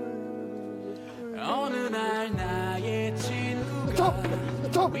 어느 날 나의 친구가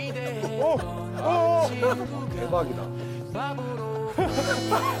대박이다. 바보로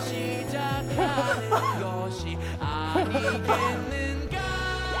시작하는 것이 아니겠는가.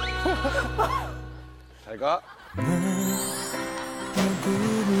 잘 가.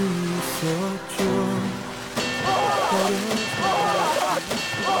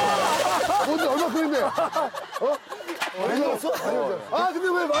 뭔데 얼마 끓인데? 어? 아니었어? 아 근데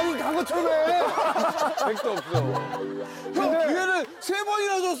왜 많이 간 것처럼 해? 백도 없어. 형 기회를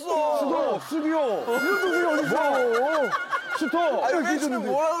 3번이나 줬어. 수비요. 이런 동생이 어딨어? 슈터. 아니 맨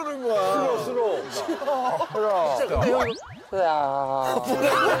뭐라 그런 거야? 스로.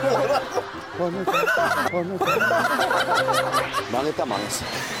 망했다 망했어.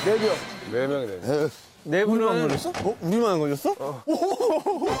 네 명이 돼. 네 분은 우리만 걸렸어?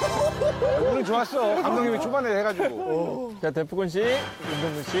 우리 좋았어. 감독님이 초반에 해가지고. 자, 데프콘 씨,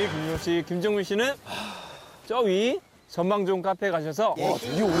 윤동근 씨, 김용 씨, 김정민 씨는 저 위 전망 좋은 카페에 가셔서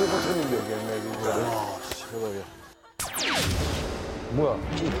되게 오래 버텼는데 여기. 뭐야?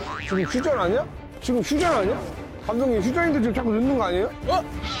 지금 휴전 아니야? 지금 휴전 아니야? 감독님 휴전인데 지금 자꾸 넣는 거 아니에요?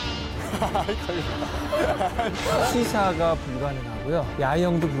 시사가 불가능하고요.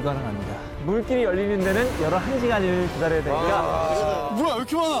 야영도 불가능합니다. 물길이 열리는 데는 여러 1시간을 기다려야 되니까 뭐야 왜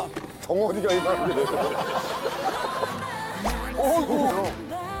이렇게 많아? 정원이가 이만한데.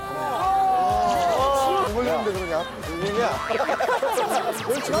 안 걸렸는데 그러냐?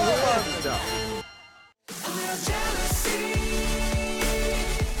 뭘 처음 봤는데.